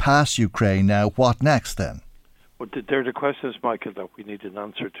aggression past Ukraine now, what next then? Well, they're the questions, Michael, that we need an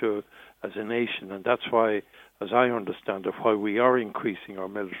answer to as a nation, and that's why, as I understand it, why we are increasing our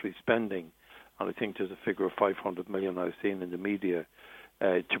military spending. And I think there's a figure of 500 million I've seen in the media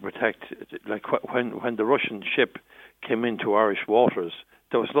to protect. Like when the Russian ship came into Irish waters,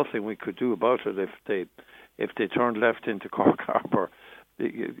 there was nothing we could do about it if they turned left into Cork Harbour.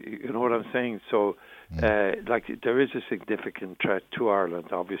 You know what I'm saying? So, there is a significant threat to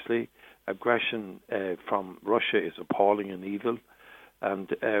Ireland. Obviously, aggression from Russia is appalling and evil,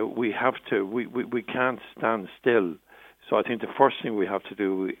 and we can't stand still. So I think the first thing we have to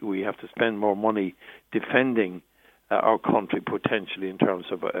do, we have to spend more money defending our country potentially in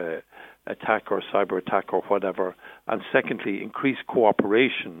terms of attack or cyber attack or whatever. And secondly, increase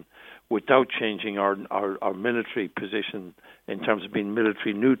cooperation without changing our military position in terms of being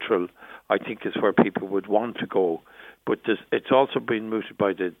military neutral, I think is where people would want to go. But it's also been mooted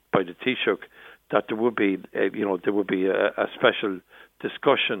by the Taoiseach that there would be a special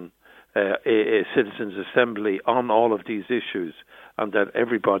discussion, a citizens' assembly on all of these issues, and that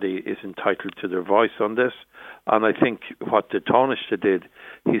everybody is entitled to their voice on this. And I think what the Taoiseach did,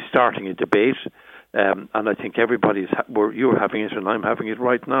 he's starting a debate, and I think you're having it and I'm having it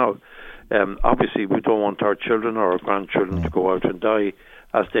right now. Obviously, we don't want our children or our grandchildren to go out and die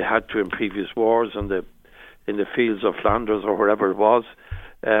as they had to in previous wars in the fields of Flanders or wherever it was.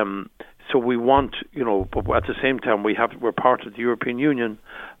 So we want, but at the same time, we're part of the European Union,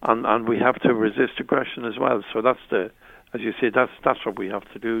 and we have to resist aggression as well. So that's as you say, that's what we have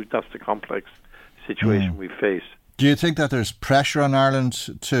to do. That's the complex situation we face. Do you think that there's pressure on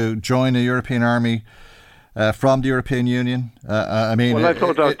Ireland to join a European army from the European Union? I mean, well, I've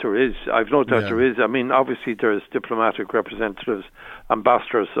no doubt there is. There is. I mean, obviously, there's diplomatic representatives,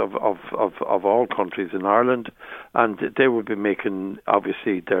 ambassadors of all countries in Ireland, and they will be making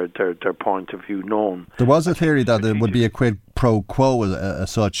obviously their point of view known. There was a theory that there would be a quid pro quo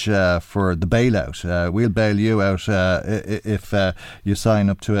as such for the bailout. We'll bail you out if you sign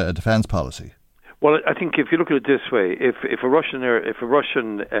up to a defence policy. Well, I think if you look at it this way, if a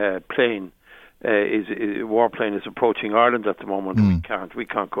Russian plane warplane is approaching Ireland at the moment, we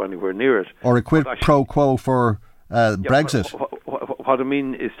can't go anywhere near it. Or a quid pro quo for Brexit. What I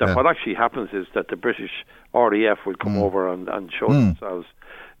mean is that what actually happens is that the British RAF will come over and show themselves.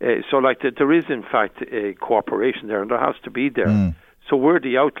 So there is in fact a cooperation there, and there has to be there. So we're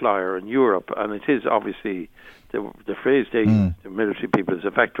the outlier in Europe, and it is obviously the phrase they use, the military people, is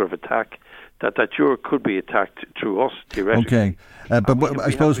a vector of attack. That Europe could be attacked through us theoretically. Okay, but I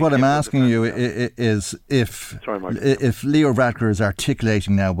suppose what I'm asking you is if Leo Varadkar is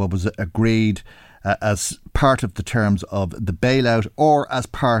articulating now what was agreed as part of the terms of the bailout or as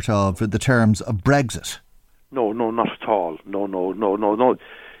part of the terms of Brexit. No, not at all. No.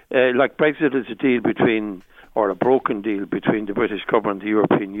 Like Brexit is a deal between, or a broken deal between the British government and the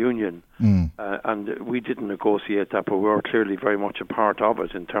European Union, and we didn't negotiate that, but we were clearly very much a part of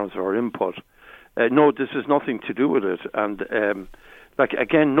it in terms of our input. No, this has nothing to do with it, and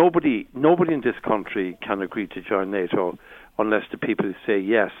again, nobody in this country can agree to join NATO unless the people say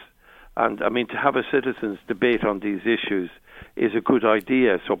yes. And I mean, to have a citizens' debate on these issues is a good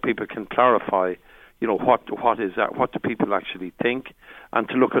idea, so people can clarify, what is that, what do people actually think, and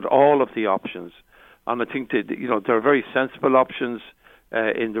to look at all of the options. And I think that there are very sensible options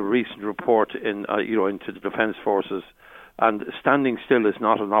in the recent report into the Defence Forces. And standing still is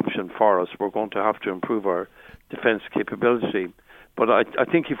not an option for us. We're going to have to improve our defence capability. But I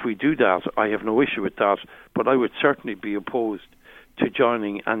think if we do that, I have no issue with that. But I would certainly be opposed to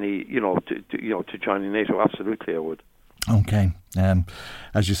joining to joining NATO. Absolutely, I would. Okay.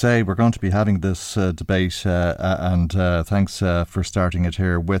 As you say, we're going to be having this debate, and thanks for starting it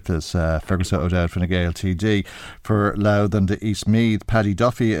here with us, Fergus O'Dowd from the Gael TD for Louth and East Meath. Paddy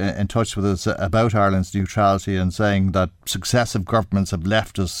Duffy in touch with us about Ireland's neutrality and saying that successive governments have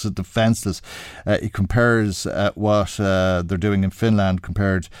left us defenceless. He compares what they're doing in Finland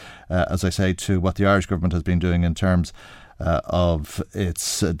compared, as I say, to what the Irish government has been doing in terms of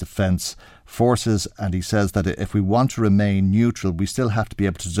its defence forces, and he says that if we want to remain neutral, we still have to be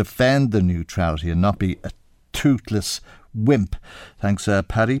able to defend the neutrality and not be a toothless wimp. Thanks,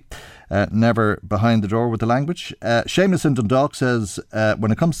 Paddy. Never behind the door with the language. Seamus in Dundalk says, when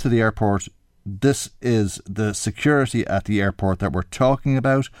it comes to the airport, this is the security at the airport that we're talking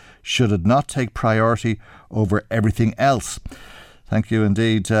about. Should it not take priority over everything else? Thank you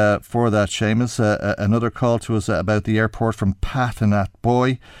indeed for that, Seamus. Another call to us about the airport from Pat in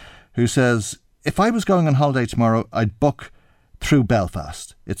Athboy, who says, if I was going on holiday tomorrow, I'd book through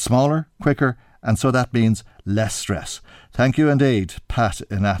Belfast. It's smaller, quicker, and so that means less stress. Thank you indeed, Pat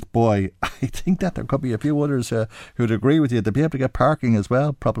in Athboy. I think that there could be a few others who'd agree with you. They'd be able to get parking as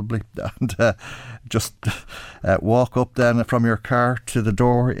well, probably, and just walk up then from your car to the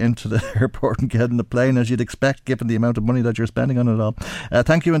door into the airport and get in the plane as you'd expect, given the amount of money that you're spending on it all.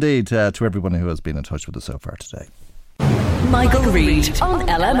 Thank you indeed to everyone who has been in touch with us so far today. Michael Reid on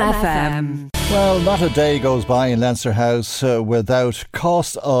LMFM. Well, not a day goes by in Leinster House without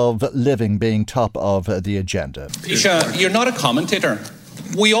cost of living being top of the agenda. Isha, you're not a commentator.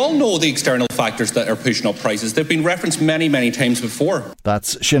 We all know the external factors that are pushing up prices. They've been referenced many, many times before.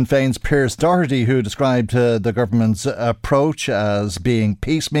 That's Sinn Féin's Pearse Doherty, who described the government's approach as being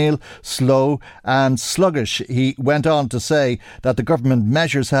piecemeal, slow and sluggish. He went on to say that the government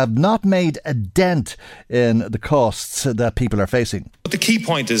measures have not made a dent in the costs that people are facing. But the key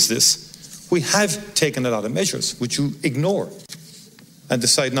point is this. We have taken a lot of measures which you ignore and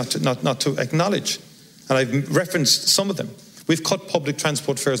decide not to acknowledge. And I've referenced some of them. We've cut public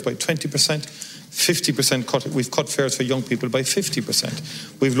transport fares by 20%, 50% cut. We've cut fares for young people by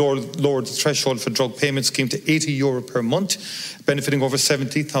 50%. We've lowered the threshold for drug payment scheme to €80 per month, benefiting over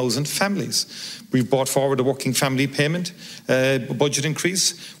 70,000 families. We've brought forward a working family payment budget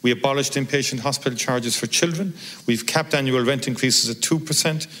increase. We abolished inpatient hospital charges for children. We've capped annual rent increases at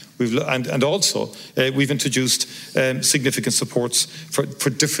 2%. We've introduced significant supports for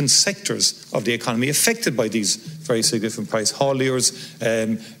different sectors of the economy affected by these very significant price. Hauliers,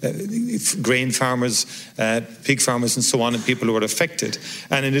 grain farmers, pig farmers and so on, and people who are affected.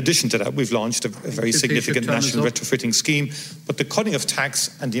 And in addition to that, we've launched a very significant national retrofitting scheme. But the cutting of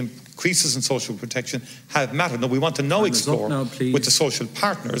tax and the increases in social protection have mattered. Now, we want to now explore with the social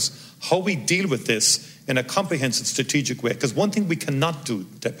partners how we deal with this in a comprehensive, strategic way. Because one thing we cannot do,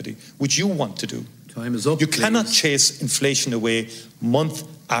 Deputy, which you want to do, time is up. You cannot chase inflation away month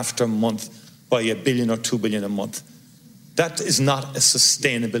after month by $1 billion or $2 billion a month. That is not a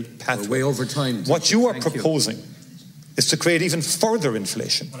sustainable pathway. We're way over time. What you are proposing is to create even further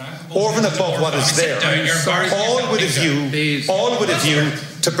inflation, over and above what is there, all with a view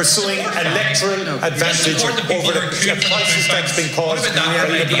to pursuing electoral advantage over the crisis that's been caused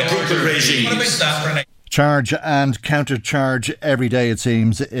by the brutal regime. Charge and counter-charge every day, it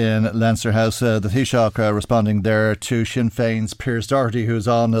seems, in Leinster House. The Taoiseach responding there to Sinn Féin's Pearse Doherty, who's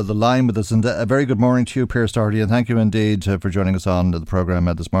on the line with us. And a very good morning to you, Pearse Doherty, and thank you indeed for joining us on the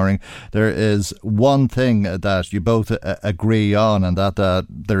programme this morning. There is one thing that you both agree on, and that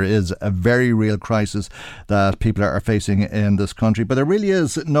there is a very real crisis that people are facing in this country. But there really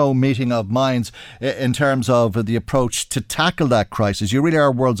is no meeting of minds in terms of the approach to tackle that crisis. You really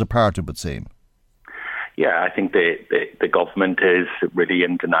are worlds apart, it would seem. Yeah, I think the government is really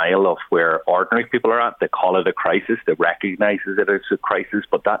in denial of where ordinary people are at. They call it a crisis. They recognise it as a crisis,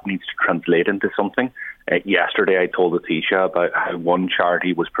 but that needs to translate into something. Yesterday I told the Taoiseach about how one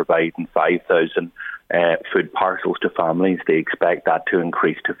charity was providing 5,000 food parcels to families. They expect that to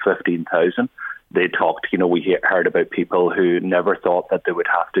increase to 15,000. They talked, we heard about people who never thought that they would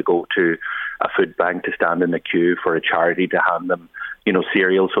have to go to a food bank to stand in the queue for a charity to hand them,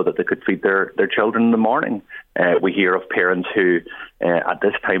 cereal so that they could feed their children in the morning. We hear of parents who, at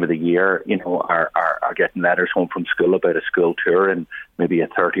this time of the year, are getting letters home from school about a school tour and maybe a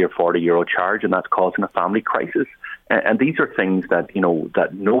 30 or 40 euro charge, and that's causing a family crisis. And these are things that,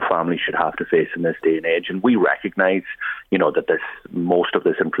 that no family should have to face in this day and age. And we recognise, that most of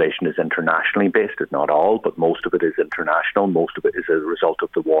this inflation is internationally based. It's not all, but most of it is international. Most of it is a result of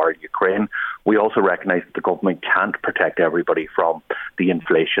the war in Ukraine. We also recognise that the government can't protect everybody from the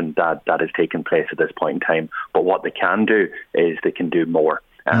inflation that has taken place at this point in time. But what they can do is they can do more.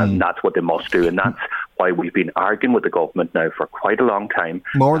 And that's what they must do. And that's why we've been arguing with the government now for quite a long time.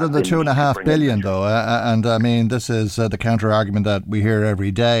 More than the $2.5 billion, though. And I mean, this is the counter argument that we hear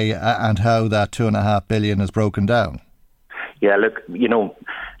every day, and how that $2.5 billion is broken down. Yeah, look,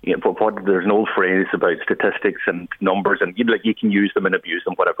 there's an old phrase about statistics and numbers, and you can use them and abuse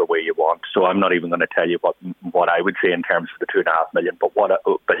them whatever way you want. So I'm not even going to tell you what I would say in terms of the $2.5 billion, but what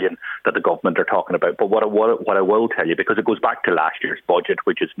 $1 billion that the government are talking about. But what I will tell you, because it goes back to last year's budget,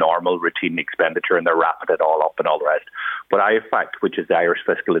 which is normal routine expenditure, and they're wrapping it all up and all the rest. But IFAC, which is the Irish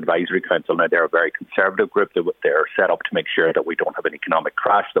Fiscal Advisory Council, now they're a very conservative group. They're set up to make sure that we don't have an economic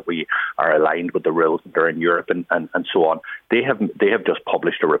crash, that we are aligned with the rules that are in Europe and so on. They have just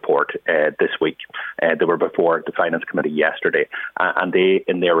published a report this week. They were before the Finance Committee yesterday, and they,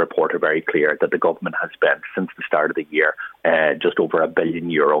 in their report, are very clear that the government has spent, since the start of the year, just over €1 billion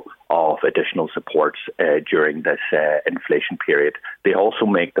of additional supports during this inflation period. They also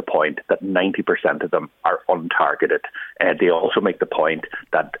make the point that 90% of them are untargeted. They also make the point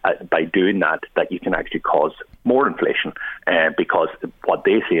that by doing that you can actually cause more inflation, because what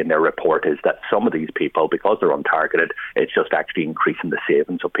they say in their report is that some of these people, because they're untargeted, it's just actually increasing the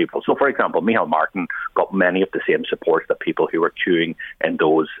savings of people. So, for example, Micheál Martin got many of the same supports that people who are queuing in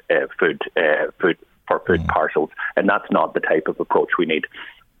those food parcels, and that's not the type of approach we need.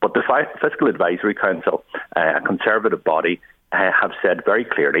 But the Fiscal Advisory Council, a conservative body, have said very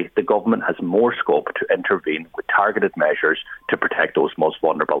clearly the government has more scope to intervene with targeted measures to protect those most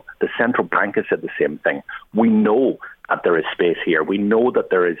vulnerable. The central bank has said the same thing. We know that there is space here. We know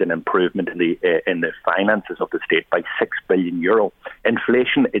that there is an improvement in the finances of the state by €6 billion.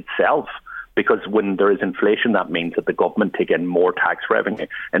 Inflation itself, because when there is inflation, that means that the government take in more tax revenue.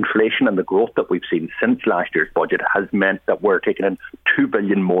 Inflation and the growth that we've seen since last year's budget has meant that we're taking in $2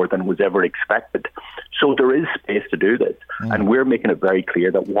 billion more than was ever expected. So there is space to do this. And we're making it very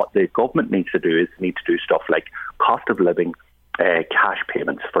clear that what the government needs to do is need to do stuff like cost of living, cash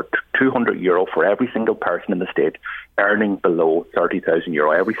payments for €200 for every single person in the state earning below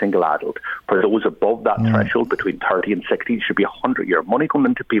 €30,000, every single adult. For those above that threshold, between 30 and 60, it should be €100. Money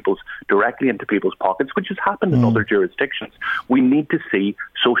coming directly into people's pockets, which has happened in other jurisdictions. We need to see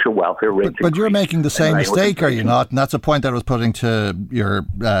social welfare rates. But you're making the same mistake, are you not? And that's a point I was putting to your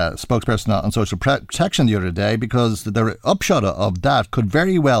spokesperson on social protection the other day, because the upshot of that could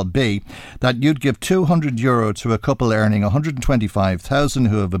very well be that you'd give €200 to a couple earning $125,000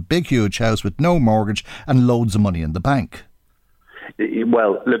 who have a big, huge house with no mortgage and loads of money in the bank.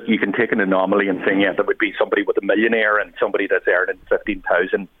 Well, look, you can take an anomaly and say, yeah, there would be somebody with a millionaire and somebody that's earning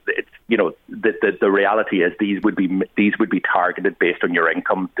 15,000. It's, you know, the reality is these would be targeted based on your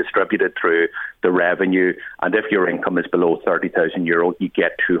income, distributed through the revenue. And if your income is below €30,000, you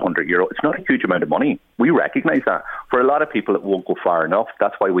get €200. It's not a huge amount of money. We recognise that. For a lot of people, it won't go far enough.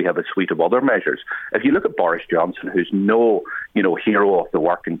 That's why we have a suite of other measures. If you look at Boris Johnson, who's no, hero of the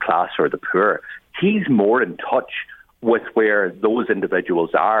working class or the poor, he's more in touch with where those individuals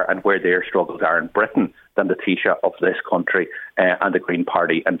are and where their struggles are in Britain than the Taoiseach of this country and the Green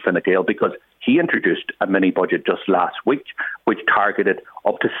Party and Fine Gael, because he introduced a mini budget just last week which targeted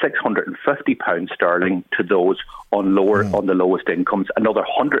up to £650 sterling to those on the lowest incomes, another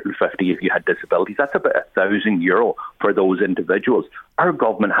 £150 if you had disabilities. That's about €1,000 for those individuals. Our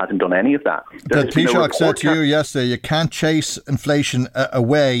government hasn't done any of that. The Taoiseach said to you yesterday, you can't chase inflation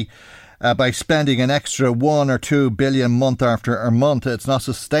away by spending an extra 1 or 2 billion month after month. It's not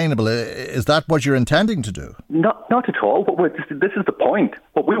sustainable. Is that what you're intending to do? Not at all. This is the point.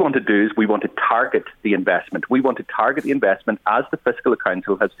 What we want to do is we want to target the investment. We want to target the investment as the Fiscal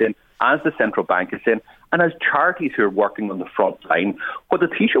Council has seen, as the Central Bank has seen, and as charities who are working on the front line. What the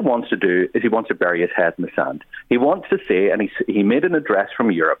Taoiseach wants to do is he wants to bury his head in the sand. He wants to say, and he made an address from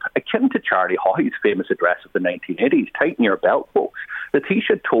Europe, akin to Charlie Haughey's famous address of the 1980s, tighten your belt, folks. The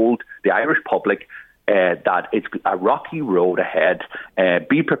Taoiseach told the Irish public that it's a rocky road ahead.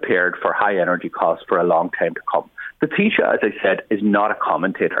 Be prepared for high energy costs for a long time to come. The Taoiseach, as I said, is not a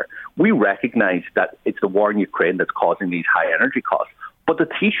commentator. We recognise that it's the war in Ukraine that's causing these high energy costs. But the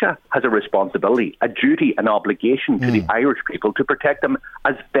Taoiseach has a responsibility, a duty, an obligation to the Irish people to protect them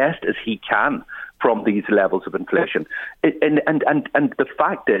as best as he can from these levels of inflation. And the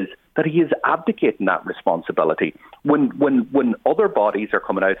fact is that he is abdicating that responsibility. When other bodies are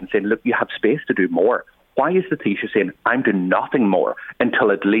coming out and saying, look, you have space to do more, why is the Taoiseach saying, I'm doing nothing more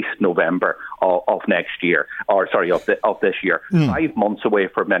until at least November of next year, of this year? 5 months away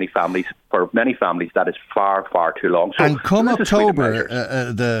for many families. For many families, that is far, far too long. So, and come October,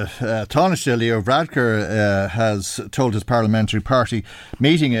 the Taoiseach Leo Varadkar has told his parliamentary party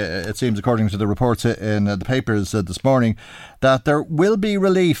meeting, it seems according to the reports in the papers this morning, that there will be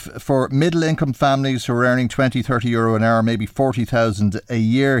relief for middle-income families who are earning €20-30 an hour, maybe 40,000 a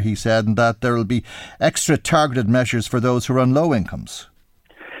year, he said, and that there will be extra targeted measures for those who are on low incomes.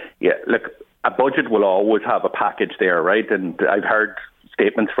 Yeah, look, a budget will always have a package there, right? And I've heard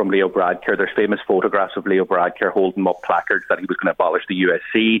statements from Leo Varadkar. There's famous photographs of Leo Varadkar holding up placards that he was going to abolish the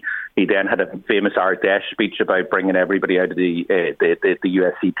USC. He then had a famous Ardèche speech about bringing everybody out of the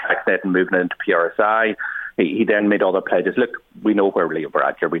USC tax net and moving it into PRSI. He then made other pledges. Look, we know where Leo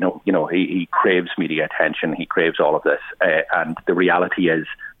Varadkar, we know, he craves media attention, he craves all of this, and the reality is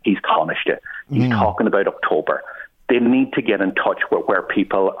he's tarnished it. He's talking about October. They need to get in touch with where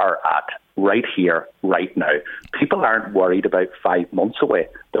people are at right here, right now. People aren't worried about 5 months away.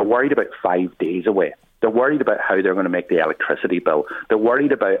 They're worried about 5 days away. They're worried about how they're going to make the electricity bill. They're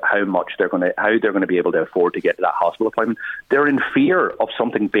worried about how they're going to be able to afford to get to that hospital appointment. They're in fear of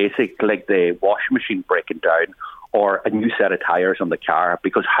something basic like the washing machine breaking down or a new set of tyres on the car,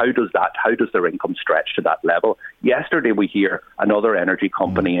 because how does their income stretch to that level? Yesterday we hear another energy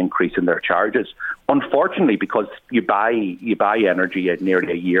company increasing their charges. Unfortunately, because you buy energy at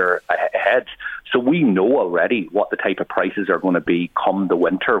nearly a year ahead, so we know already what the type of prices are going to be come the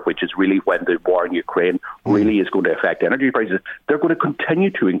winter, which is really when the war in Ukraine really is going to affect energy prices. They're going to continue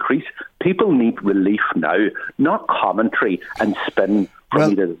to increase. People need relief now, not commentary and spin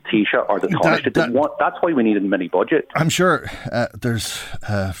from either the Taoiseach or the Taoiseach. That's why we need a mini budget. I'm sure there's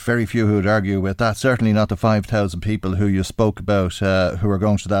very few who would argue with that. Certainly not the 5,000 people who you spoke about who are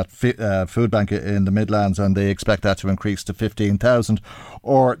going to that food bank in the Midlands, and they expect that to increase to 15,000.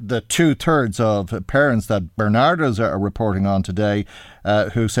 Or the 2/3 of parents that Bernardo's are reporting on today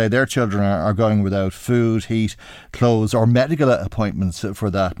who say their children are going without food, heat, clothes or medical appointments for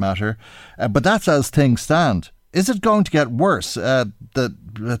that matter. But that's as things stand. Is it going to get worse? The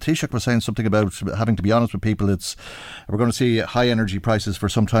Taoiseach was saying something about having to be honest with people. We're going to see high energy prices for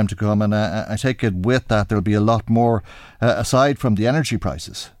some time to come, and I take it with that there'll be a lot more aside from the energy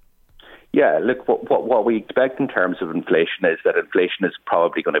prices. Yeah, look, what we expect in terms of inflation is that inflation is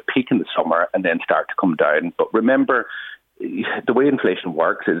probably going to peak in the summer and then start to come down. But remember, the way inflation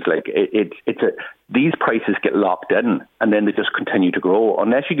works is like these prices get locked in and then they just continue to grow.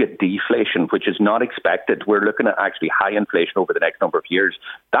 Unless you get deflation, which is not expected, we're looking at actually high inflation over the next number of years.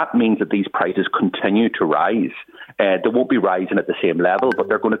 That means that these prices continue to rise. They won't be rising at the same level, but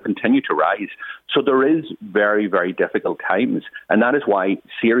they're going to continue to rise. So there is very, very difficult times, and that is why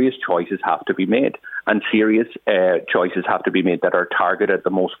serious choices have to be made. and serious choices have to be made that are targeted at the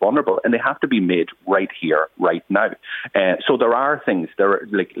most vulnerable, and they have to be made right here, right now. So there are things.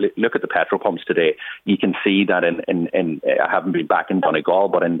 Look at the petrol pumps today. You can see that in I haven't been back in Donegal,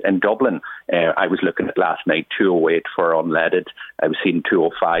 but in Dublin, I was looking at last night 208 for unleaded. I was seeing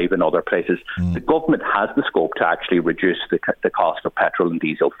 205 in other places. The government has the scope to actually reduce the cost of petrol and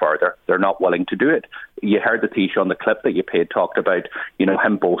diesel further. They're not willing to do it. You heard the Taoiseach on the clip that you talked about,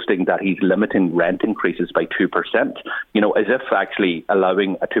 him boasting that he's limiting rent increases by 2%, as if actually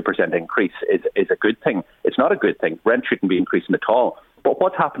allowing a 2% increase is a good thing. It's not a good thing. Rent shouldn't be increasing at all. But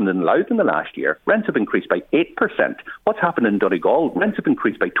what's happened in Louth in the last year? Rents have increased by 8%. What's happened in Donegal? Rents have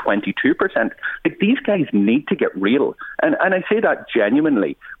increased by 22%. These guys need to get real. And I say that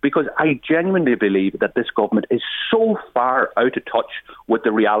genuinely because I genuinely believe that this government is so far out of touch with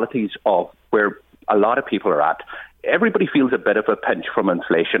the realities of where a lot of people are at. Everybody feels a bit of a pinch from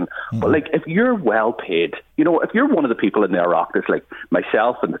inflation. But if you're well paid, if you're one of the people in the Oireachtas like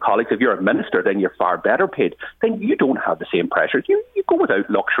myself and the colleagues, if you're a minister, then you're far better paid, then you don't have the same pressures. You go without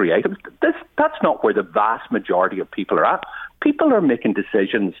luxury items. That's not where the vast majority of people are at. People are making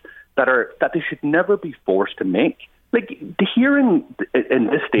decisions that they should never be forced to make. The hearing in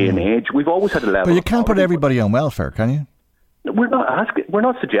this day and age, we've always had a level. But you can't put everybody on welfare, can you? We're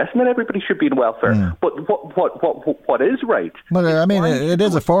not suggesting that everybody should be in welfare. But what is right? Well, I mean, it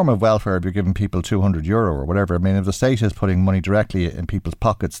is a form of welfare if you're giving people €200 or whatever. I mean, if the state is putting money directly in people's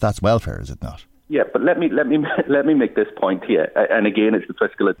pockets, that's welfare, is it not? Yeah, but let me make this point here. And again, it's the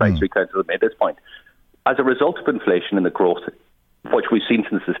Fiscal Advisory Council that made this point. As a result of inflation and the growth, which we've seen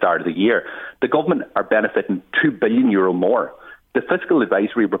since the start of the year, the government are benefiting €2 billion more. The Fiscal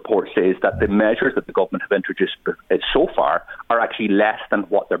Advisory Report says that the measures that the government have introduced so far are actually less than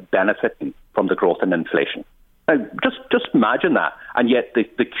what they're benefiting from the growth in inflation. Now, just imagine that. And yet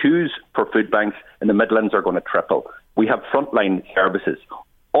the queues for food banks in the Midlands are going to triple. We have frontline services,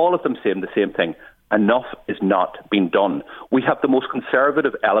 all of them saying the same thing. Enough is not being done. We have the most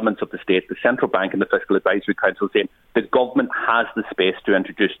conservative elements of the state, the Central Bank and the Fiscal Advisory Council, saying the government has the space to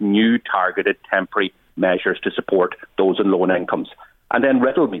introduce new targeted temporary measures to support those in low incomes. And then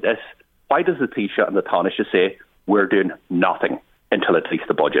riddle me this. Why does the Taoiseach and the Taoiseach say we're doing nothing until at least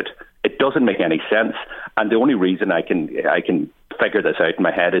the budget? It doesn't make any sense. And the only reason I can figure this out in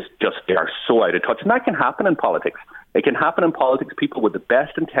my head is just they are so out of touch. And that can happen in politics. It can happen in politics. People with the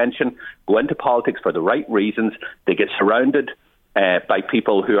best intention go into politics for the right reasons. They get surrounded by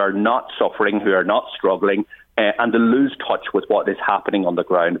people who are not suffering, who are not struggling, and they lose touch with what is happening on the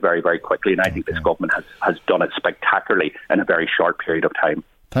ground very, very quickly. And I think this government has done it spectacularly in a very short period of time.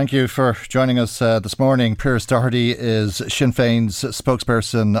 Thank you for joining us this morning. Piers Doherty is Sinn Féin's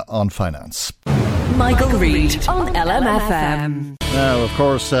spokesperson on finance. Michael Reid on LMFM. Now, of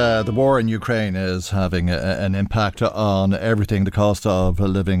course, the war in Ukraine is having an impact on everything. The cost of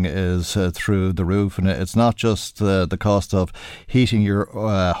living is through the roof, and it's not just the cost of heating your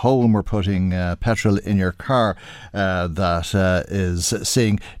home or putting petrol in your car that is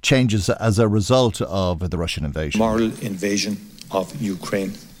seeing changes as a result of the Russian invasion. Moral invasion of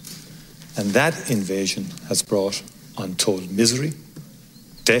Ukraine. And that invasion has brought untold misery,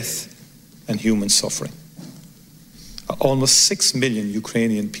 death, and human suffering. Almost 6 million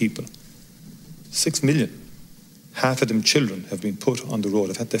Ukrainian people, 6 million, half of them children, have been put on the road,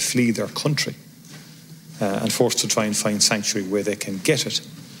 have had to flee their country and forced to try and find sanctuary where they can get it,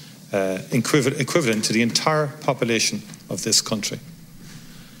 equivalent to the entire population of this country.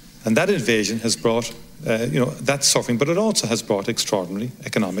 And that invasion has brought that suffering, but it also has brought extraordinary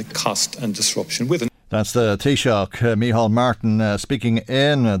economic cost and disruption with it. That's the Taoiseach, Micheál Martin, speaking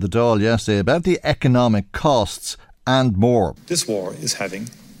in the Dáil yesterday about the economic costs and more. This war is having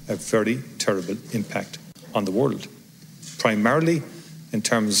a very terrible impact on the world, primarily in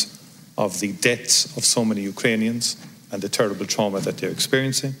terms of the deaths of so many Ukrainians and the terrible trauma that they're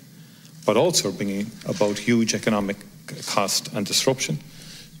experiencing, but also bringing about huge economic cost and disruption,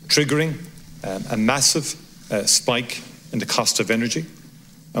 triggering a massive spike in the cost of energy,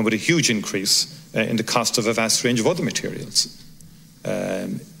 and with a huge increase in the cost of a vast range of other materials,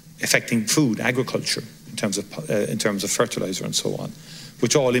 affecting food, agriculture, in terms of fertilizer and so on,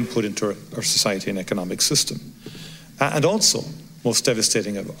 which all input into our society and economic system. And also, most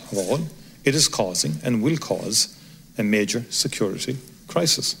devastating of all, it is causing and will cause a major security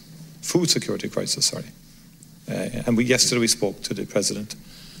crisis, food security crisis, sorry. And yesterday we spoke to the President,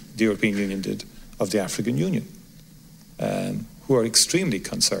 the European Union did, of the African Union, who are extremely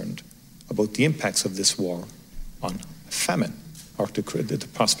concerned about the impacts of this war on famine, or the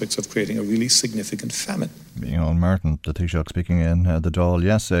prospects of creating a really significant famine. Micheál Martin, the Taoiseach, speaking in the Dáil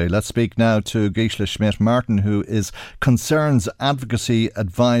yesterday. Let's speak now to Gisela Schmidt-Martin, who is Concerns Advocacy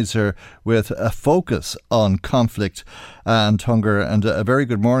Advisor with a focus on conflict and hunger. And a very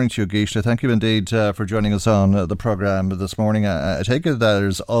good morning to you, Gisela. Thank you indeed for joining us on the programme this morning. I take it that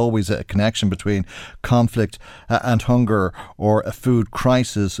there's always a connection between conflict and hunger or a food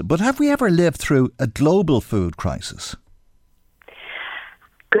crisis. But have we ever lived through a global food crisis?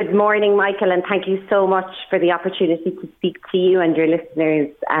 Good morning, Michael, and thank you so much for the opportunity to speak to you and your listeners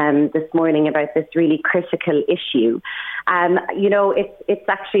this morning about this really critical issue. It's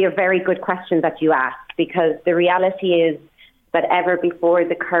actually a very good question that you ask, because the reality is that ever before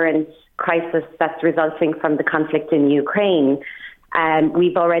the current crisis that's resulting from the conflict in Ukraine,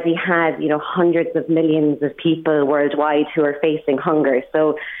 we've already had, hundreds of millions of people worldwide who are facing hunger.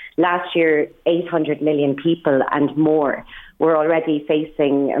 So last year, 800 million people and more were already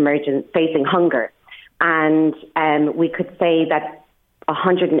facing hunger. And we could say that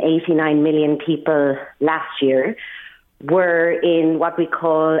 189 million people last year were in what we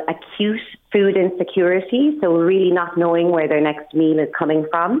call acute food insecurity, so really not knowing where their next meal is coming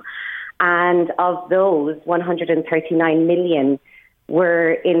from. And of those, 139 million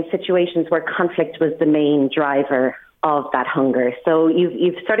were in situations where conflict was the main driver of that hunger. So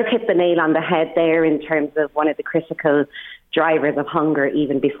you've sort of hit the nail on the head there in terms of one of the critical drivers of hunger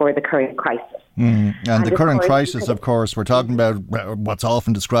even before the current crisis. And the current crisis, of course, we're talking about what's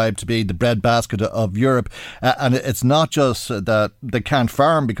often described to be the breadbasket of Europe. And it's not just that they can't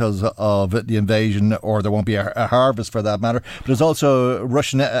farm because of the invasion, or there won't be a harvest for that matter, but there's also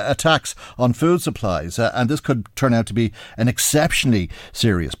Russian attacks on food supplies. And this could turn out to be an exceptionally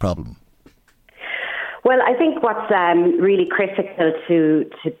serious problem. Well, I think what's really critical to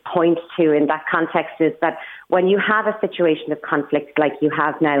point to in that context is that when you have a situation of conflict like you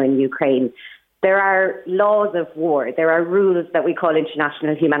have now in Ukraine, there are laws of war. There are rules that we call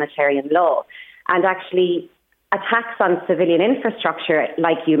international humanitarian law. And actually, attacks on civilian infrastructure,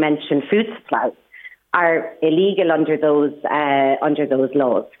 like you mentioned, food supplies, are illegal under those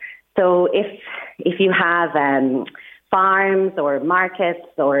laws. So if you have farms or markets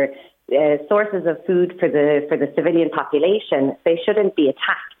or sources of food for the civilian population, they shouldn't be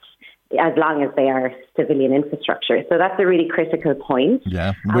attacked as long as they are civilian infrastructure. So that's a really critical point.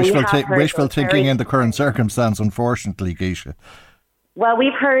 Yeah, wishful thinking in the current circumstance, unfortunately, Gisela. Well,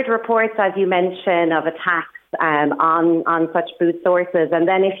 we've heard reports, as you mentioned, of attacks on such food sources. And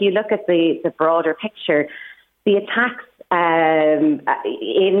then if you look at the broader picture, the attacks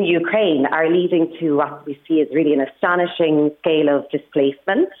in Ukraine are leading to what we see as really an astonishing scale of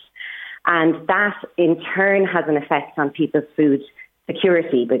displacement. And that, in turn, has an effect on people's food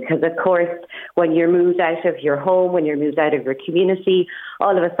security, because, of course, when you're moved out of your home, when you're moved out of your community,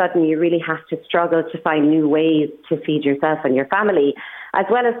 all of a sudden you really have to struggle to find new ways to feed yourself and your family, as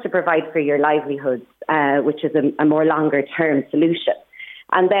well as to provide for your livelihoods, which is a more longer-term solution.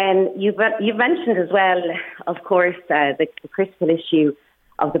 And then you've mentioned as well, of course, the critical issue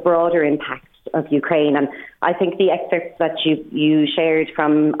of the broader impact of Ukraine. And I think the excerpts that you shared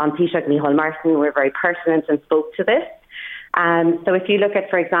from Taoiseach Micheál Martin were very pertinent and spoke to this. So if you look at,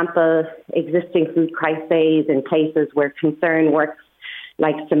 for example, existing food crises in places where concern works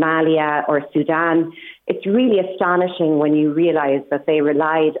like Somalia or Sudan, it's really astonishing when you realise that they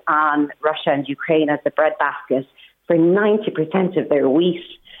relied on Russia and Ukraine as the breadbasket for 90% of their wheat.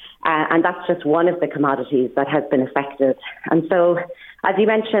 And that's just one of the commodities that has been affected. And so, as you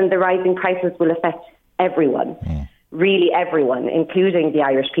mentioned, the rising prices will affect everyone, really everyone, including the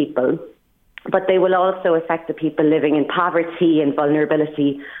Irish people. But they will also affect the people living in poverty and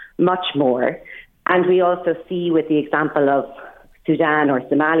vulnerability much more. And we also see with the example of Sudan or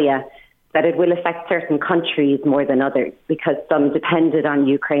Somalia that it will affect certain countries more than others, because some depended on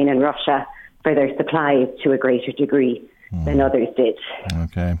Ukraine and Russia for their supplies to a greater degree than others did.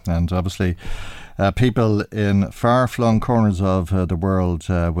 Okay, and obviously people in far-flung corners of the world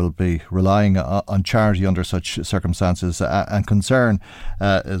will be relying on charity under such circumstances, and Concern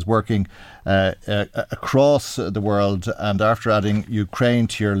is working across the world. And after adding Ukraine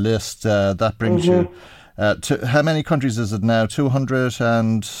to your list, that brings you to how many countries is it now?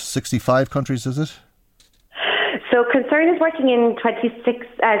 265 countries, is it? So Concern is working in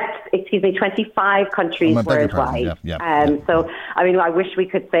 25 countries worldwide. So, I mean, I wish we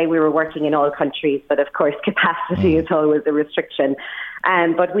could say we were working in all countries, but of course capacity is always a restriction.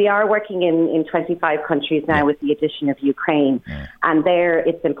 But we are working in 25 countries now with the addition of Ukraine. And there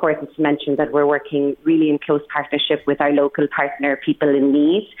it's important to mention that we're working really in close partnership with our local partner, People in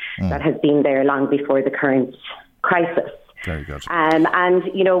Need, that has been there long before the current crisis. Very good. And,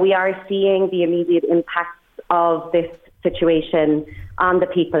 you know, we are seeing the immediate impacts of this situation on the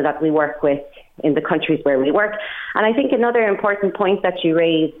people that we work with in the countries where we work. And I think another important point that you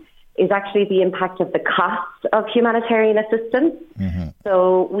raised is actually the impact of the cost of humanitarian assistance. Mm-hmm.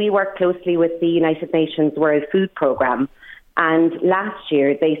 So we work closely with the United Nations World Food Programme, and last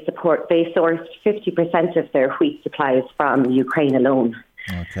year they sourced 50% of their wheat supplies from Ukraine alone.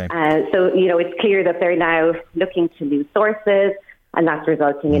 Okay. So, you know, it's clear that they're now looking to new sources, and that's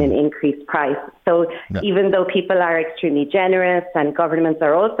resulting in an increased price. So even though people are extremely generous and governments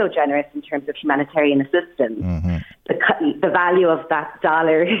are also generous in terms of humanitarian assistance, the value of that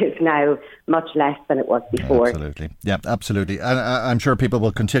dollar is now much less than it was before. Absolutely. Yeah, absolutely. And I'm sure people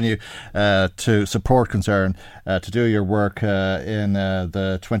will continue to support Concern, to do your work in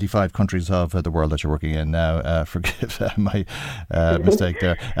the 25 countries of the world that you're working in now. Forgive my mistake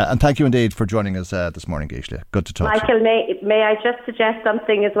there. And thank you indeed for joining us this morning, Gisela. Good to talk Michael, to you. may I just suggest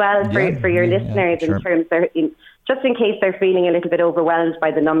something as well for your listeners sure. in terms of, just in case they're feeling a little bit overwhelmed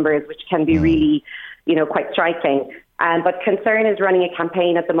by the numbers, which can be really, you know, quite striking. But Concern is running a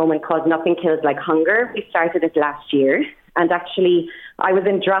campaign at the moment called Nothing Kills Like Hunger. We started it last year. And actually, I was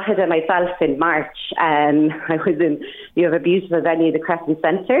in Drogheda myself in March. You have a beautiful venue, the Crescent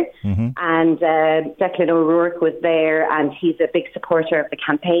Centre. Mm-hmm. And Declan O'Rourke was there, and he's a big supporter of the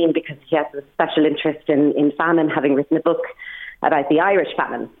campaign because he has a special interest in famine, having written a book about the Irish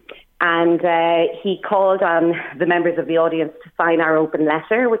famine. And he called on the members of the audience to sign our open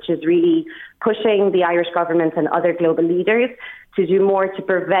letter, which is really pushing the Irish government and other global leaders to do more to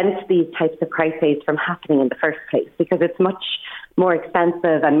prevent these types of crises from happening in the first place, because it's much more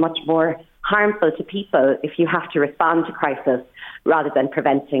expensive and much more harmful to people if you have to respond to crisis rather than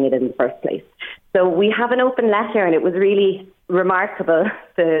preventing it in the first place. So we have an open letter, and it was really remarkable,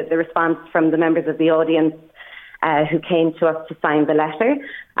 the response from the members of the audience who came to us to sign the letter.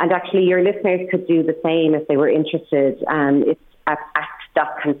 And actually your listeners could do the same if they were interested. It's at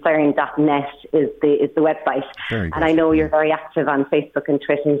act.concern.net is the website. And I know you're very active on Facebook and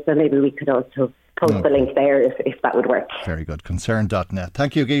Twitter, so maybe we could also post the link there if that would work. Very good. Concern.net.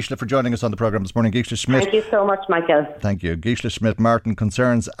 Thank you, Gisela, for joining us on the programme this morning. Gisela Schmidt. Thank you so much, Michael. Thank you. Gisela Schmidt-Martin,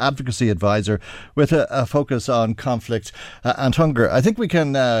 Concern's advocacy advisor with a focus on conflict and hunger. I think we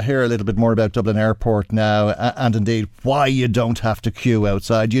can hear a little bit more about Dublin Airport now, and indeed why you don't have to queue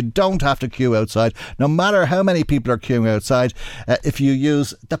outside. You don't have to queue outside, no matter how many people are queuing outside, if you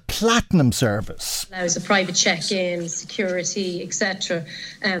use the Platinum service. Allows a private check-in, security, etc.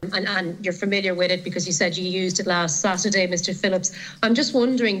 And you're familiar with it because you said you used it last Saturday, Mr. Phillips. I'm just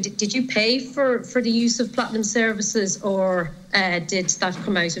wondering, did you pay for the use of Platinum services, or did that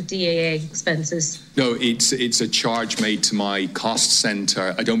come out of DAA expenses? No, it's a charge made to my cost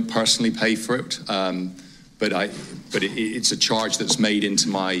centre. I don't personally pay for it, but it's a charge that's made into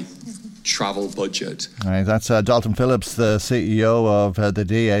my travel budget. Right, that's Dalton Phillips, the CEO of the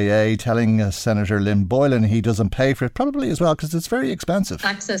DAA, telling Senator Lynn Boylan he doesn't pay for it, probably as well because it's very expensive.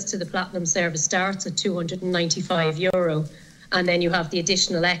 Access to the Platinum service starts at €295, and then you have the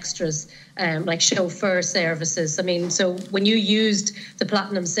additional extras like chauffeur services. I mean, so when you used the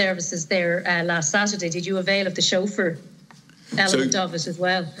Platinum services there last Saturday, did you avail of the chauffeur element of it as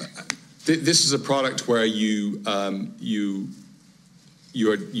well? This is a product where you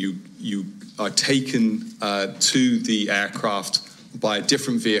are taken to the aircraft by a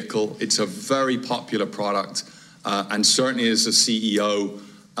different vehicle. It's a very popular product, and certainly as a CEO,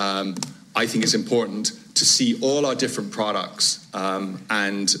 I think it's important to see all our different products.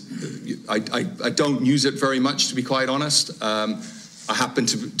 And I don't use it very much, to be quite honest. I happened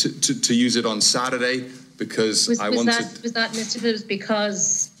to use it on Saturday because was that, Mr. Phillips,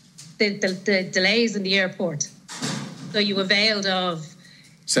 because the delays in the airport? So you availed of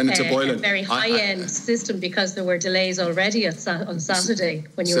Senator Boylan, a very high-end system because there were delays already on Saturday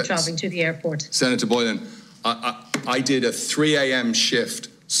when you were travelling to the airport. Senator Boylan, I did a 3 a.m. shift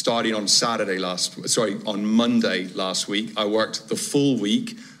starting on on Monday last week. I worked the full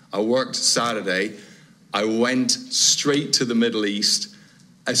week. I worked Saturday. I went straight to the Middle East.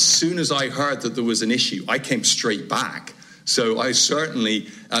 As soon as I heard that there was an issue, I came straight back. So I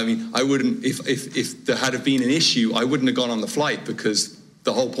wouldn't, if there had been an issue, I wouldn't have gone on the flight, because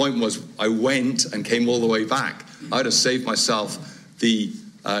the whole point was I went and came all the way back. I'd have saved myself the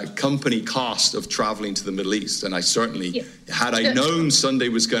company cost of travelling to the Middle East. And I certainly, had I known Sunday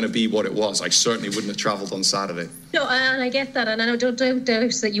was going to be what it was, I certainly wouldn't have travelled on Saturday. No, and I get that, and I don't doubt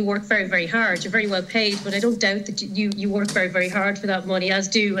that you work very, very hard. You're very well paid, but I don't doubt that you work very, very hard for that money, as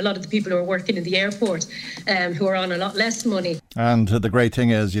do a lot of the people who are working in the airport, who are on a lot less money. And the great thing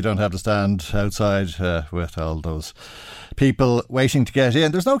is you don't have to stand outside with all those people waiting to get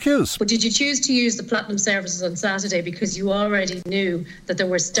in. There's no queues. But did you choose to use the Platinum services on Saturday because you already knew that there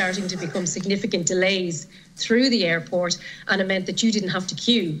were starting to become significant delays through the airport, and it meant that you didn't have to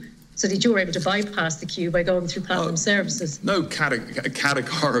queue, so that you were able to bypass the queue by going through Platinum services? No,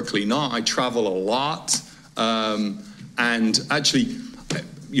 categorically not. I travel a lot, and actually,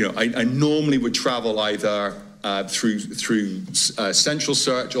 I normally would travel either through Central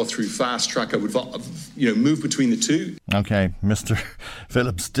Search or through Fast Track. I would move between the two. Okay, Mr.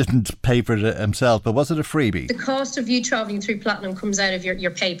 Phillips didn't pay for it himself, but was it a freebie? The cost of you travelling through Platinum comes out of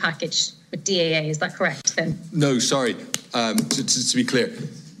your pay package with DAA, is that correct then? No, sorry. To be clear,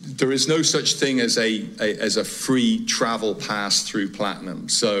 there is no such thing as a free travel pass through Platinum.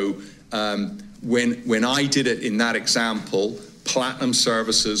 So when I did it in that example, Platinum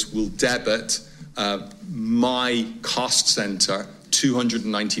services will debit my cost centre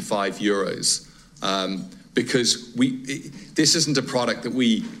 €295, because this isn't a product that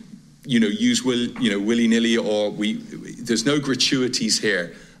we use willy-nilly, or there's no gratuities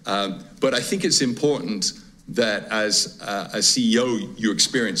here, but I think it's important that as CEO you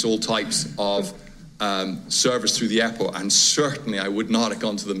experience all types of service through the airport, and certainly I would not have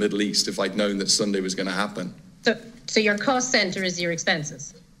gone to the Middle East if I'd known that Sunday was going to happen. So your cost centre is your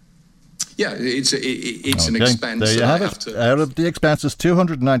expenses? Yeah, it's an expense. There you have it. Out of the expenses,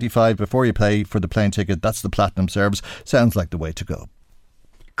 $295 before you pay for the plane ticket. That's the Platinum service. Sounds like the way to go.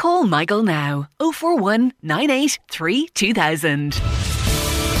 Call Michael now. 041 983 2000.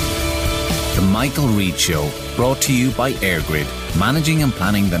 The Michael Reid Show, brought to you by EirGrid, managing and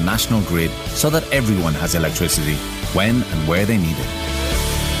planning the national grid so that everyone has electricity when and where they need it.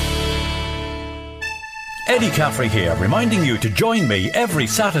 Eddie Caffrey here, reminding you to join me every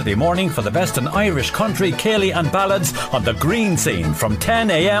Saturday morning for the best in Irish country, Ceilidh and ballads on the Green Scene from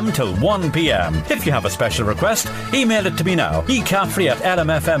 10 a.m. till 1 p.m. If you have a special request, email it to me now,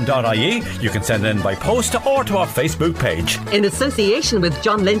 ecaffrey@lmfm.ie. You can send it in by post or to our Facebook page. In association with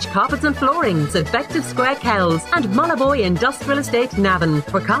John Lynch Carpets and Floorings, Effective Square Kells and Monaboy Industrial Estate Navan.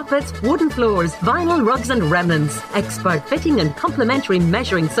 For carpets, wooden floors, vinyl rugs and remnants. Expert fitting and complimentary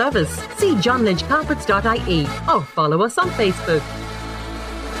measuring service. See johnlynchcarpets.ie or follow us on Facebook.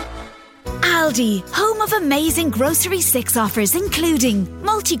 Aldi, home of amazing grocery 6 offers, including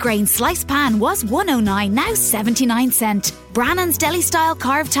multigrain sliced pan was $1.09, now 79¢. Brannan's deli style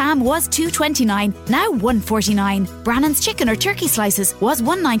carved ham was $2.29, now $1.49. Brannan's chicken or turkey slices was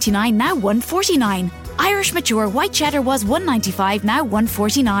 $1.99, now $1.49. Irish mature white cheddar was $1.95, now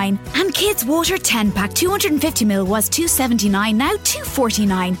 $1.49. And kids water 10-pack 250ml was $2.79, now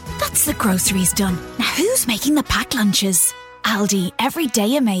 $2.49. That's the groceries done. Now who's making the pack lunches? Aldi, every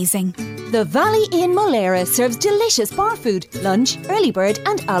day amazing. The Valley Inn Mulera serves delicious bar food, lunch, early bird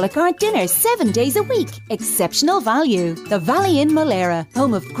and a la carte dinners 7 days a week. Exceptional value. The Valley Inn Mulera,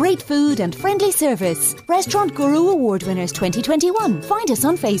 home of great food and friendly service. Restaurant Guru Award winners 2021. Find us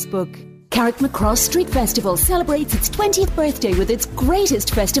on Facebook. Carrickmacross Street Festival celebrates its 20th birthday with its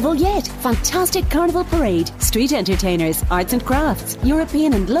greatest festival yet. Fantastic carnival parade, street entertainers, arts and crafts,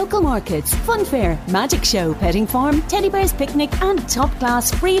 European and local markets, fun fair, magic show, petting farm, teddy bears picnic and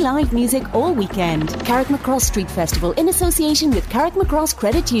top-class free live music all weekend. Carrickmacross Street Festival in association with Carrickmacross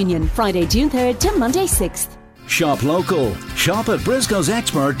Credit Union. Friday, June 3rd to Monday 6th. Shop local. Shop at Briscoe's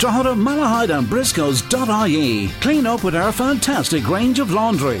Expert, Drogheda, Malahide and Briscoes.ie. Clean up with our fantastic range of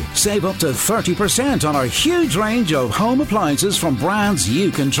laundry. Save up to 30% on our huge range of home appliances from brands you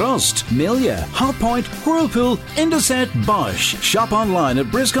can trust. Milia, Hotpoint, Whirlpool, Indeset, Bosch. Shop online at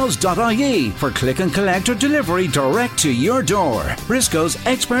Briscoes.ie for click and collect or delivery direct to your door. Briscoe's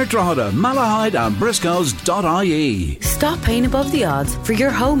Expert, Drogheda, Malahide and Briscoes.ie. Stop paying above the odds for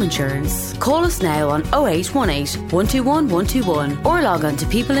your home insurance. Call us now on 0818 121 121 or log on to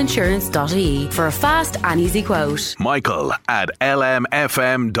peopleinsurance.ie for a fast and easy quote. Michael at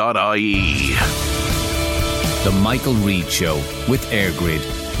lmfm.ie. The Michael Reid Show with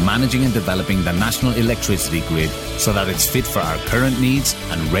EirGrid, managing and developing the national electricity grid so that it's fit for our current needs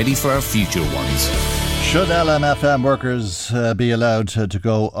and ready for our future ones. Should LMFM workers be allowed to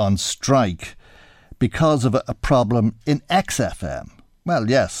go on strike because of a problem in XFM?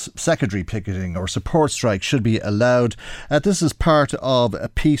 Well, yes, secondary picketing or support strike should be allowed. This is part of a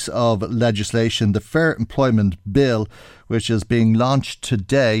piece of legislation, the Fair Employment Bill, which is being launched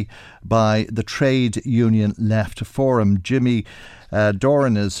today by the Trade Union Left Forum. Jimmy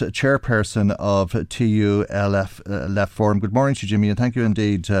Doran is chairperson of TULF Left Forum. Good morning to you, Jimmy, and thank you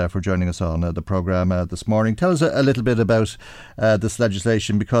indeed for joining us on the programme this morning. Tell us a little bit about this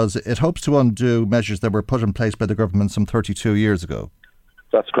legislation, because it hopes to undo measures that were put in place by the government some 32 years ago.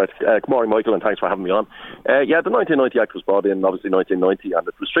 That's correct. Good morning, Michael, and thanks for having me on. The 1990 Act was brought in, obviously, 1990, and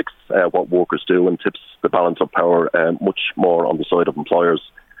it restricts what workers do and tips the balance of power much more on the side of employers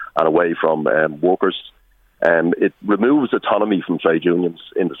and away from workers. It removes autonomy from trade unions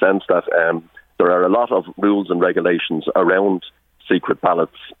in the sense that there are a lot of rules and regulations around secret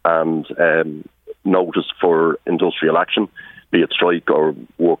ballots and notice for industrial action, be it strike or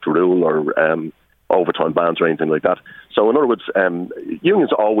work to rule or overtime bans or anything like that. So in other words,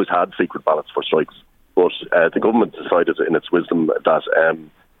 unions always had secret ballots for strikes, but the government decided in its wisdom that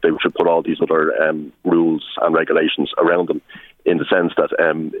they should put all these other rules and regulations around them, in the sense that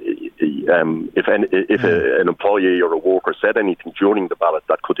if an employee or a worker said anything during the ballot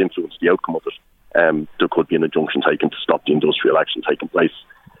that could influence the outcome of it, there could be an injunction taken to stop the industrial action taking place.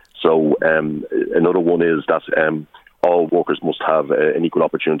 So another one is that all workers must have an equal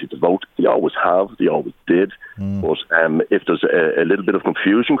opportunity to vote. They always have, they always did. But if there's a little bit of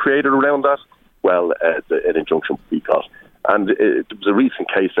confusion created around that, well, an injunction would be got. And there was a recent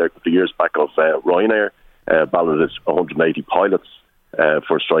case there a couple of years back of Ryanair balloted 180 pilots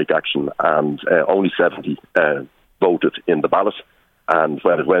for strike action, and only 70 voted in the ballot. And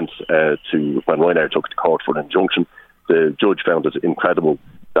when it went when Ryanair took to court for an injunction, the judge found it incredible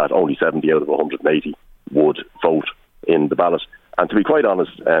that only 70 out of 180 would vote in the ballot. And to be quite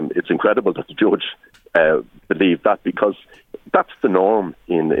honest, it's incredible that the judge believed that, because that's the norm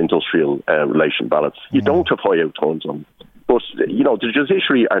in industrial relation ballots. You don't have high outturns on them. But, the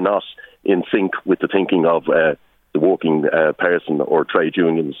judiciary are not in sync with the thinking of the working person or trade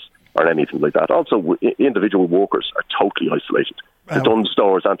unions or anything like that. Also, individual workers are totally isolated. The Dunnes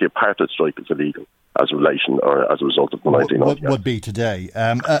Stores anti-apartheid strike is illegal as a result of the 1990 would be today.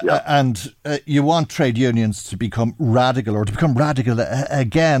 And you want trade unions to become radical, or to become radical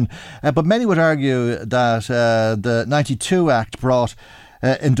again. But many would argue that the 92 Act brought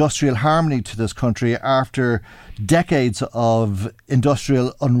industrial harmony to this country after decades of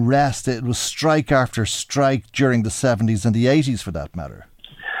industrial unrest. It was strike after strike during the 70s and the 80s, for that matter.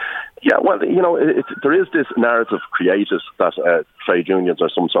 Yeah, well, there is this narrative created that trade unions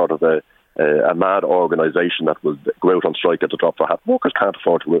are some sort of a mad organisation that will go out on strike at the drop of a hat. Workers can't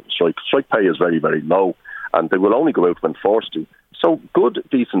afford to go out on strike. Strike pay is very, very low, and they will only go out when forced to. So good,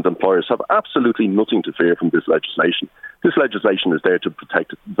 decent employers have absolutely nothing to fear from this legislation. This legislation is there to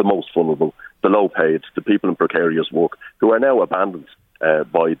protect the most vulnerable, the low-paid, the people in precarious work, who are now abandoned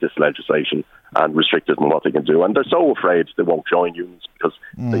by this legislation and restricted in what they can do. And they're so afraid they won't join unions, because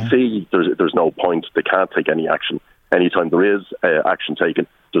they see there's no point. They can't take any action. Anytime there is action taken,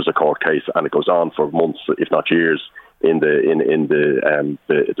 there's a court case, and it goes on for months, if not years, in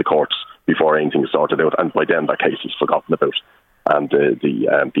the courts before anything is sorted out. And by then, that case is forgotten about, and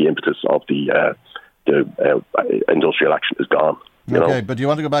the impetus of the industrial action is gone. But do you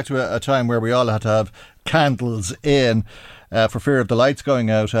want to go back to a time where we all had to have candles in for fear of the lights going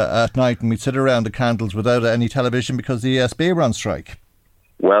out at night, and we'd sit around the candles without any television because the ESB were on strike?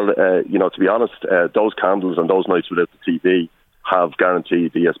 Well, to be honest, those candles and those nights without the TV have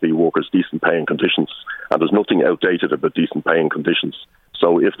guaranteed the ESB workers decent pay and conditions, and there's nothing outdated about decent pay and conditions.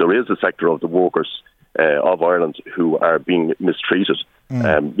 So if there is a sector of the workers of Ireland who are being mistreated,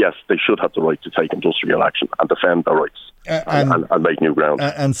 yes, they should have the right to take industrial action and defend their rights and make new ground.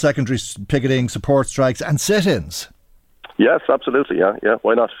 And secondary picketing, support strikes and sit-ins. Yes, absolutely, yeah.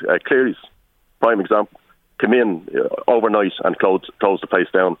 Why not? Cleary's, prime example. Come in overnight and close the place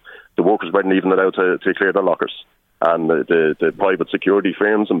down. The workers weren't even allowed to clear their lockers. And the private security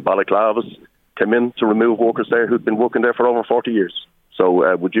firms and balaclavas came in to remove workers there who'd been working there for over 40 years.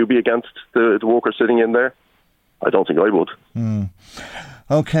 So would you be against the workers sitting in there? I don't think I would.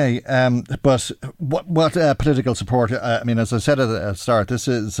 Okay, but what political support? I mean, as I said at the start, this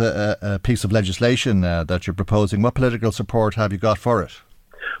is a piece of legislation that you're proposing. What political support have you got for it?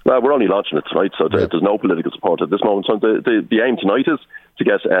 Well, we're only launching it tonight, so there's no political support at this moment. So the aim tonight is to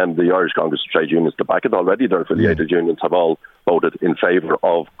get the Irish Congress of Trade Unions to back it already. Their affiliated unions have all voted in favour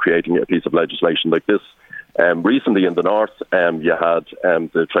of creating a piece of legislation like this. Recently in the North, you had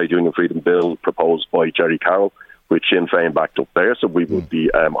the Trade Union Freedom Bill proposed by Jerry Carroll, with Sinn Féin backed up there. So we would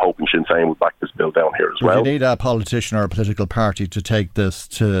be hoping Sinn Féin would back this bill down here as well. You need a politician or a political party to take this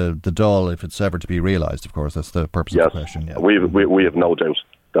to the Dáil if it's ever to be realised, of course. That's the purpose of the question. Yeah. We have no doubt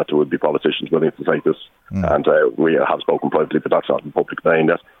that there would be politicians willing to take this. And we have spoken privately, but that's not in public domain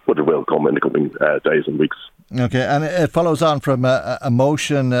yet. But it will come in the coming days and weeks. Okay, and it follows on from a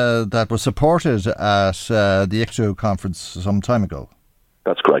motion that was supported at the ICTU conference some time ago.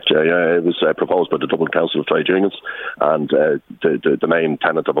 That's correct, yeah. It was proposed by the Dublin Council of Trade Unions, and the main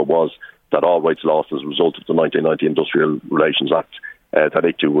tenet of it was that all rights lost as a result of the 1990 Industrial Relations Act, that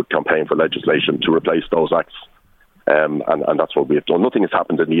ICTU would campaign for legislation to replace those acts. And that's what we have done. Nothing has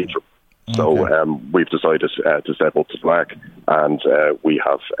happened in the interim. So we've decided to step up to the mark, and we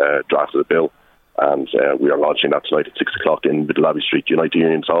have drafted a bill, and we are launching that tonight at 6 o'clock in Middle Abbey Street, United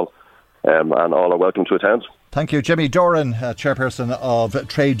Unions Hall, and all are welcome to attend. Thank you. Jimmy Doran, chairperson of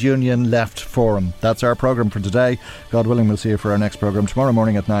Trade Union Left Forum. That's our programme for today. God willing, we'll see you for our next programme tomorrow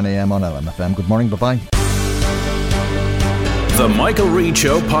morning at 9 a.m. on LMFM. Good morning, bye-bye. The Michael Reid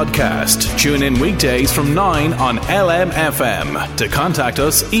Show podcast. Tune in weekdays from 9 on LMFM. To contact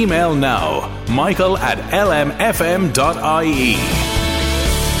us, email now, michael@lmfm.ie.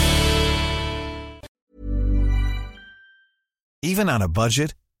 Even on a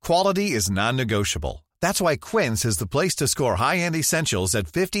budget, quality is non-negotiable. That's why Quince is the place to score high-end essentials at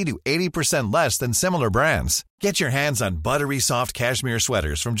 50 to 80% less than similar brands. Get your hands on buttery soft cashmere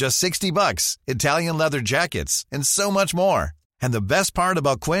sweaters from just $60, Italian leather jackets, and so much more. And the best part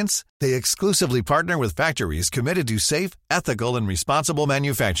about Quince, they exclusively partner with factories committed to safe, ethical, and responsible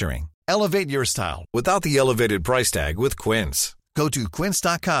manufacturing. Elevate your style without the elevated price tag with Quince. Go to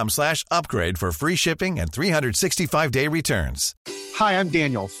quince.com/upgrade for free shipping and 365-day returns. Hi, I'm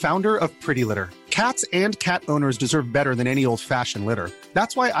Daniel, founder of Pretty Litter. Cats and cat owners deserve better than any old-fashioned litter.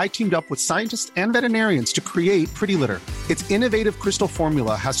 That's why I teamed up with scientists and veterinarians to create Pretty Litter. Its innovative crystal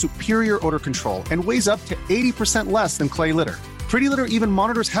formula has superior odor control and weighs up to 80% less than clay litter. Pretty Litter even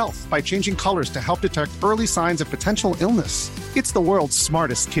monitors health by changing colors to help detect early signs of potential illness. It's the world's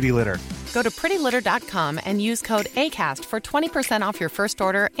smartest kitty litter. Go to prettylitter.com and use code ACAST for 20% off your first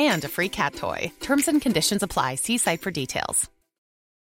order and a free cat toy. Terms and conditions apply. See site for details.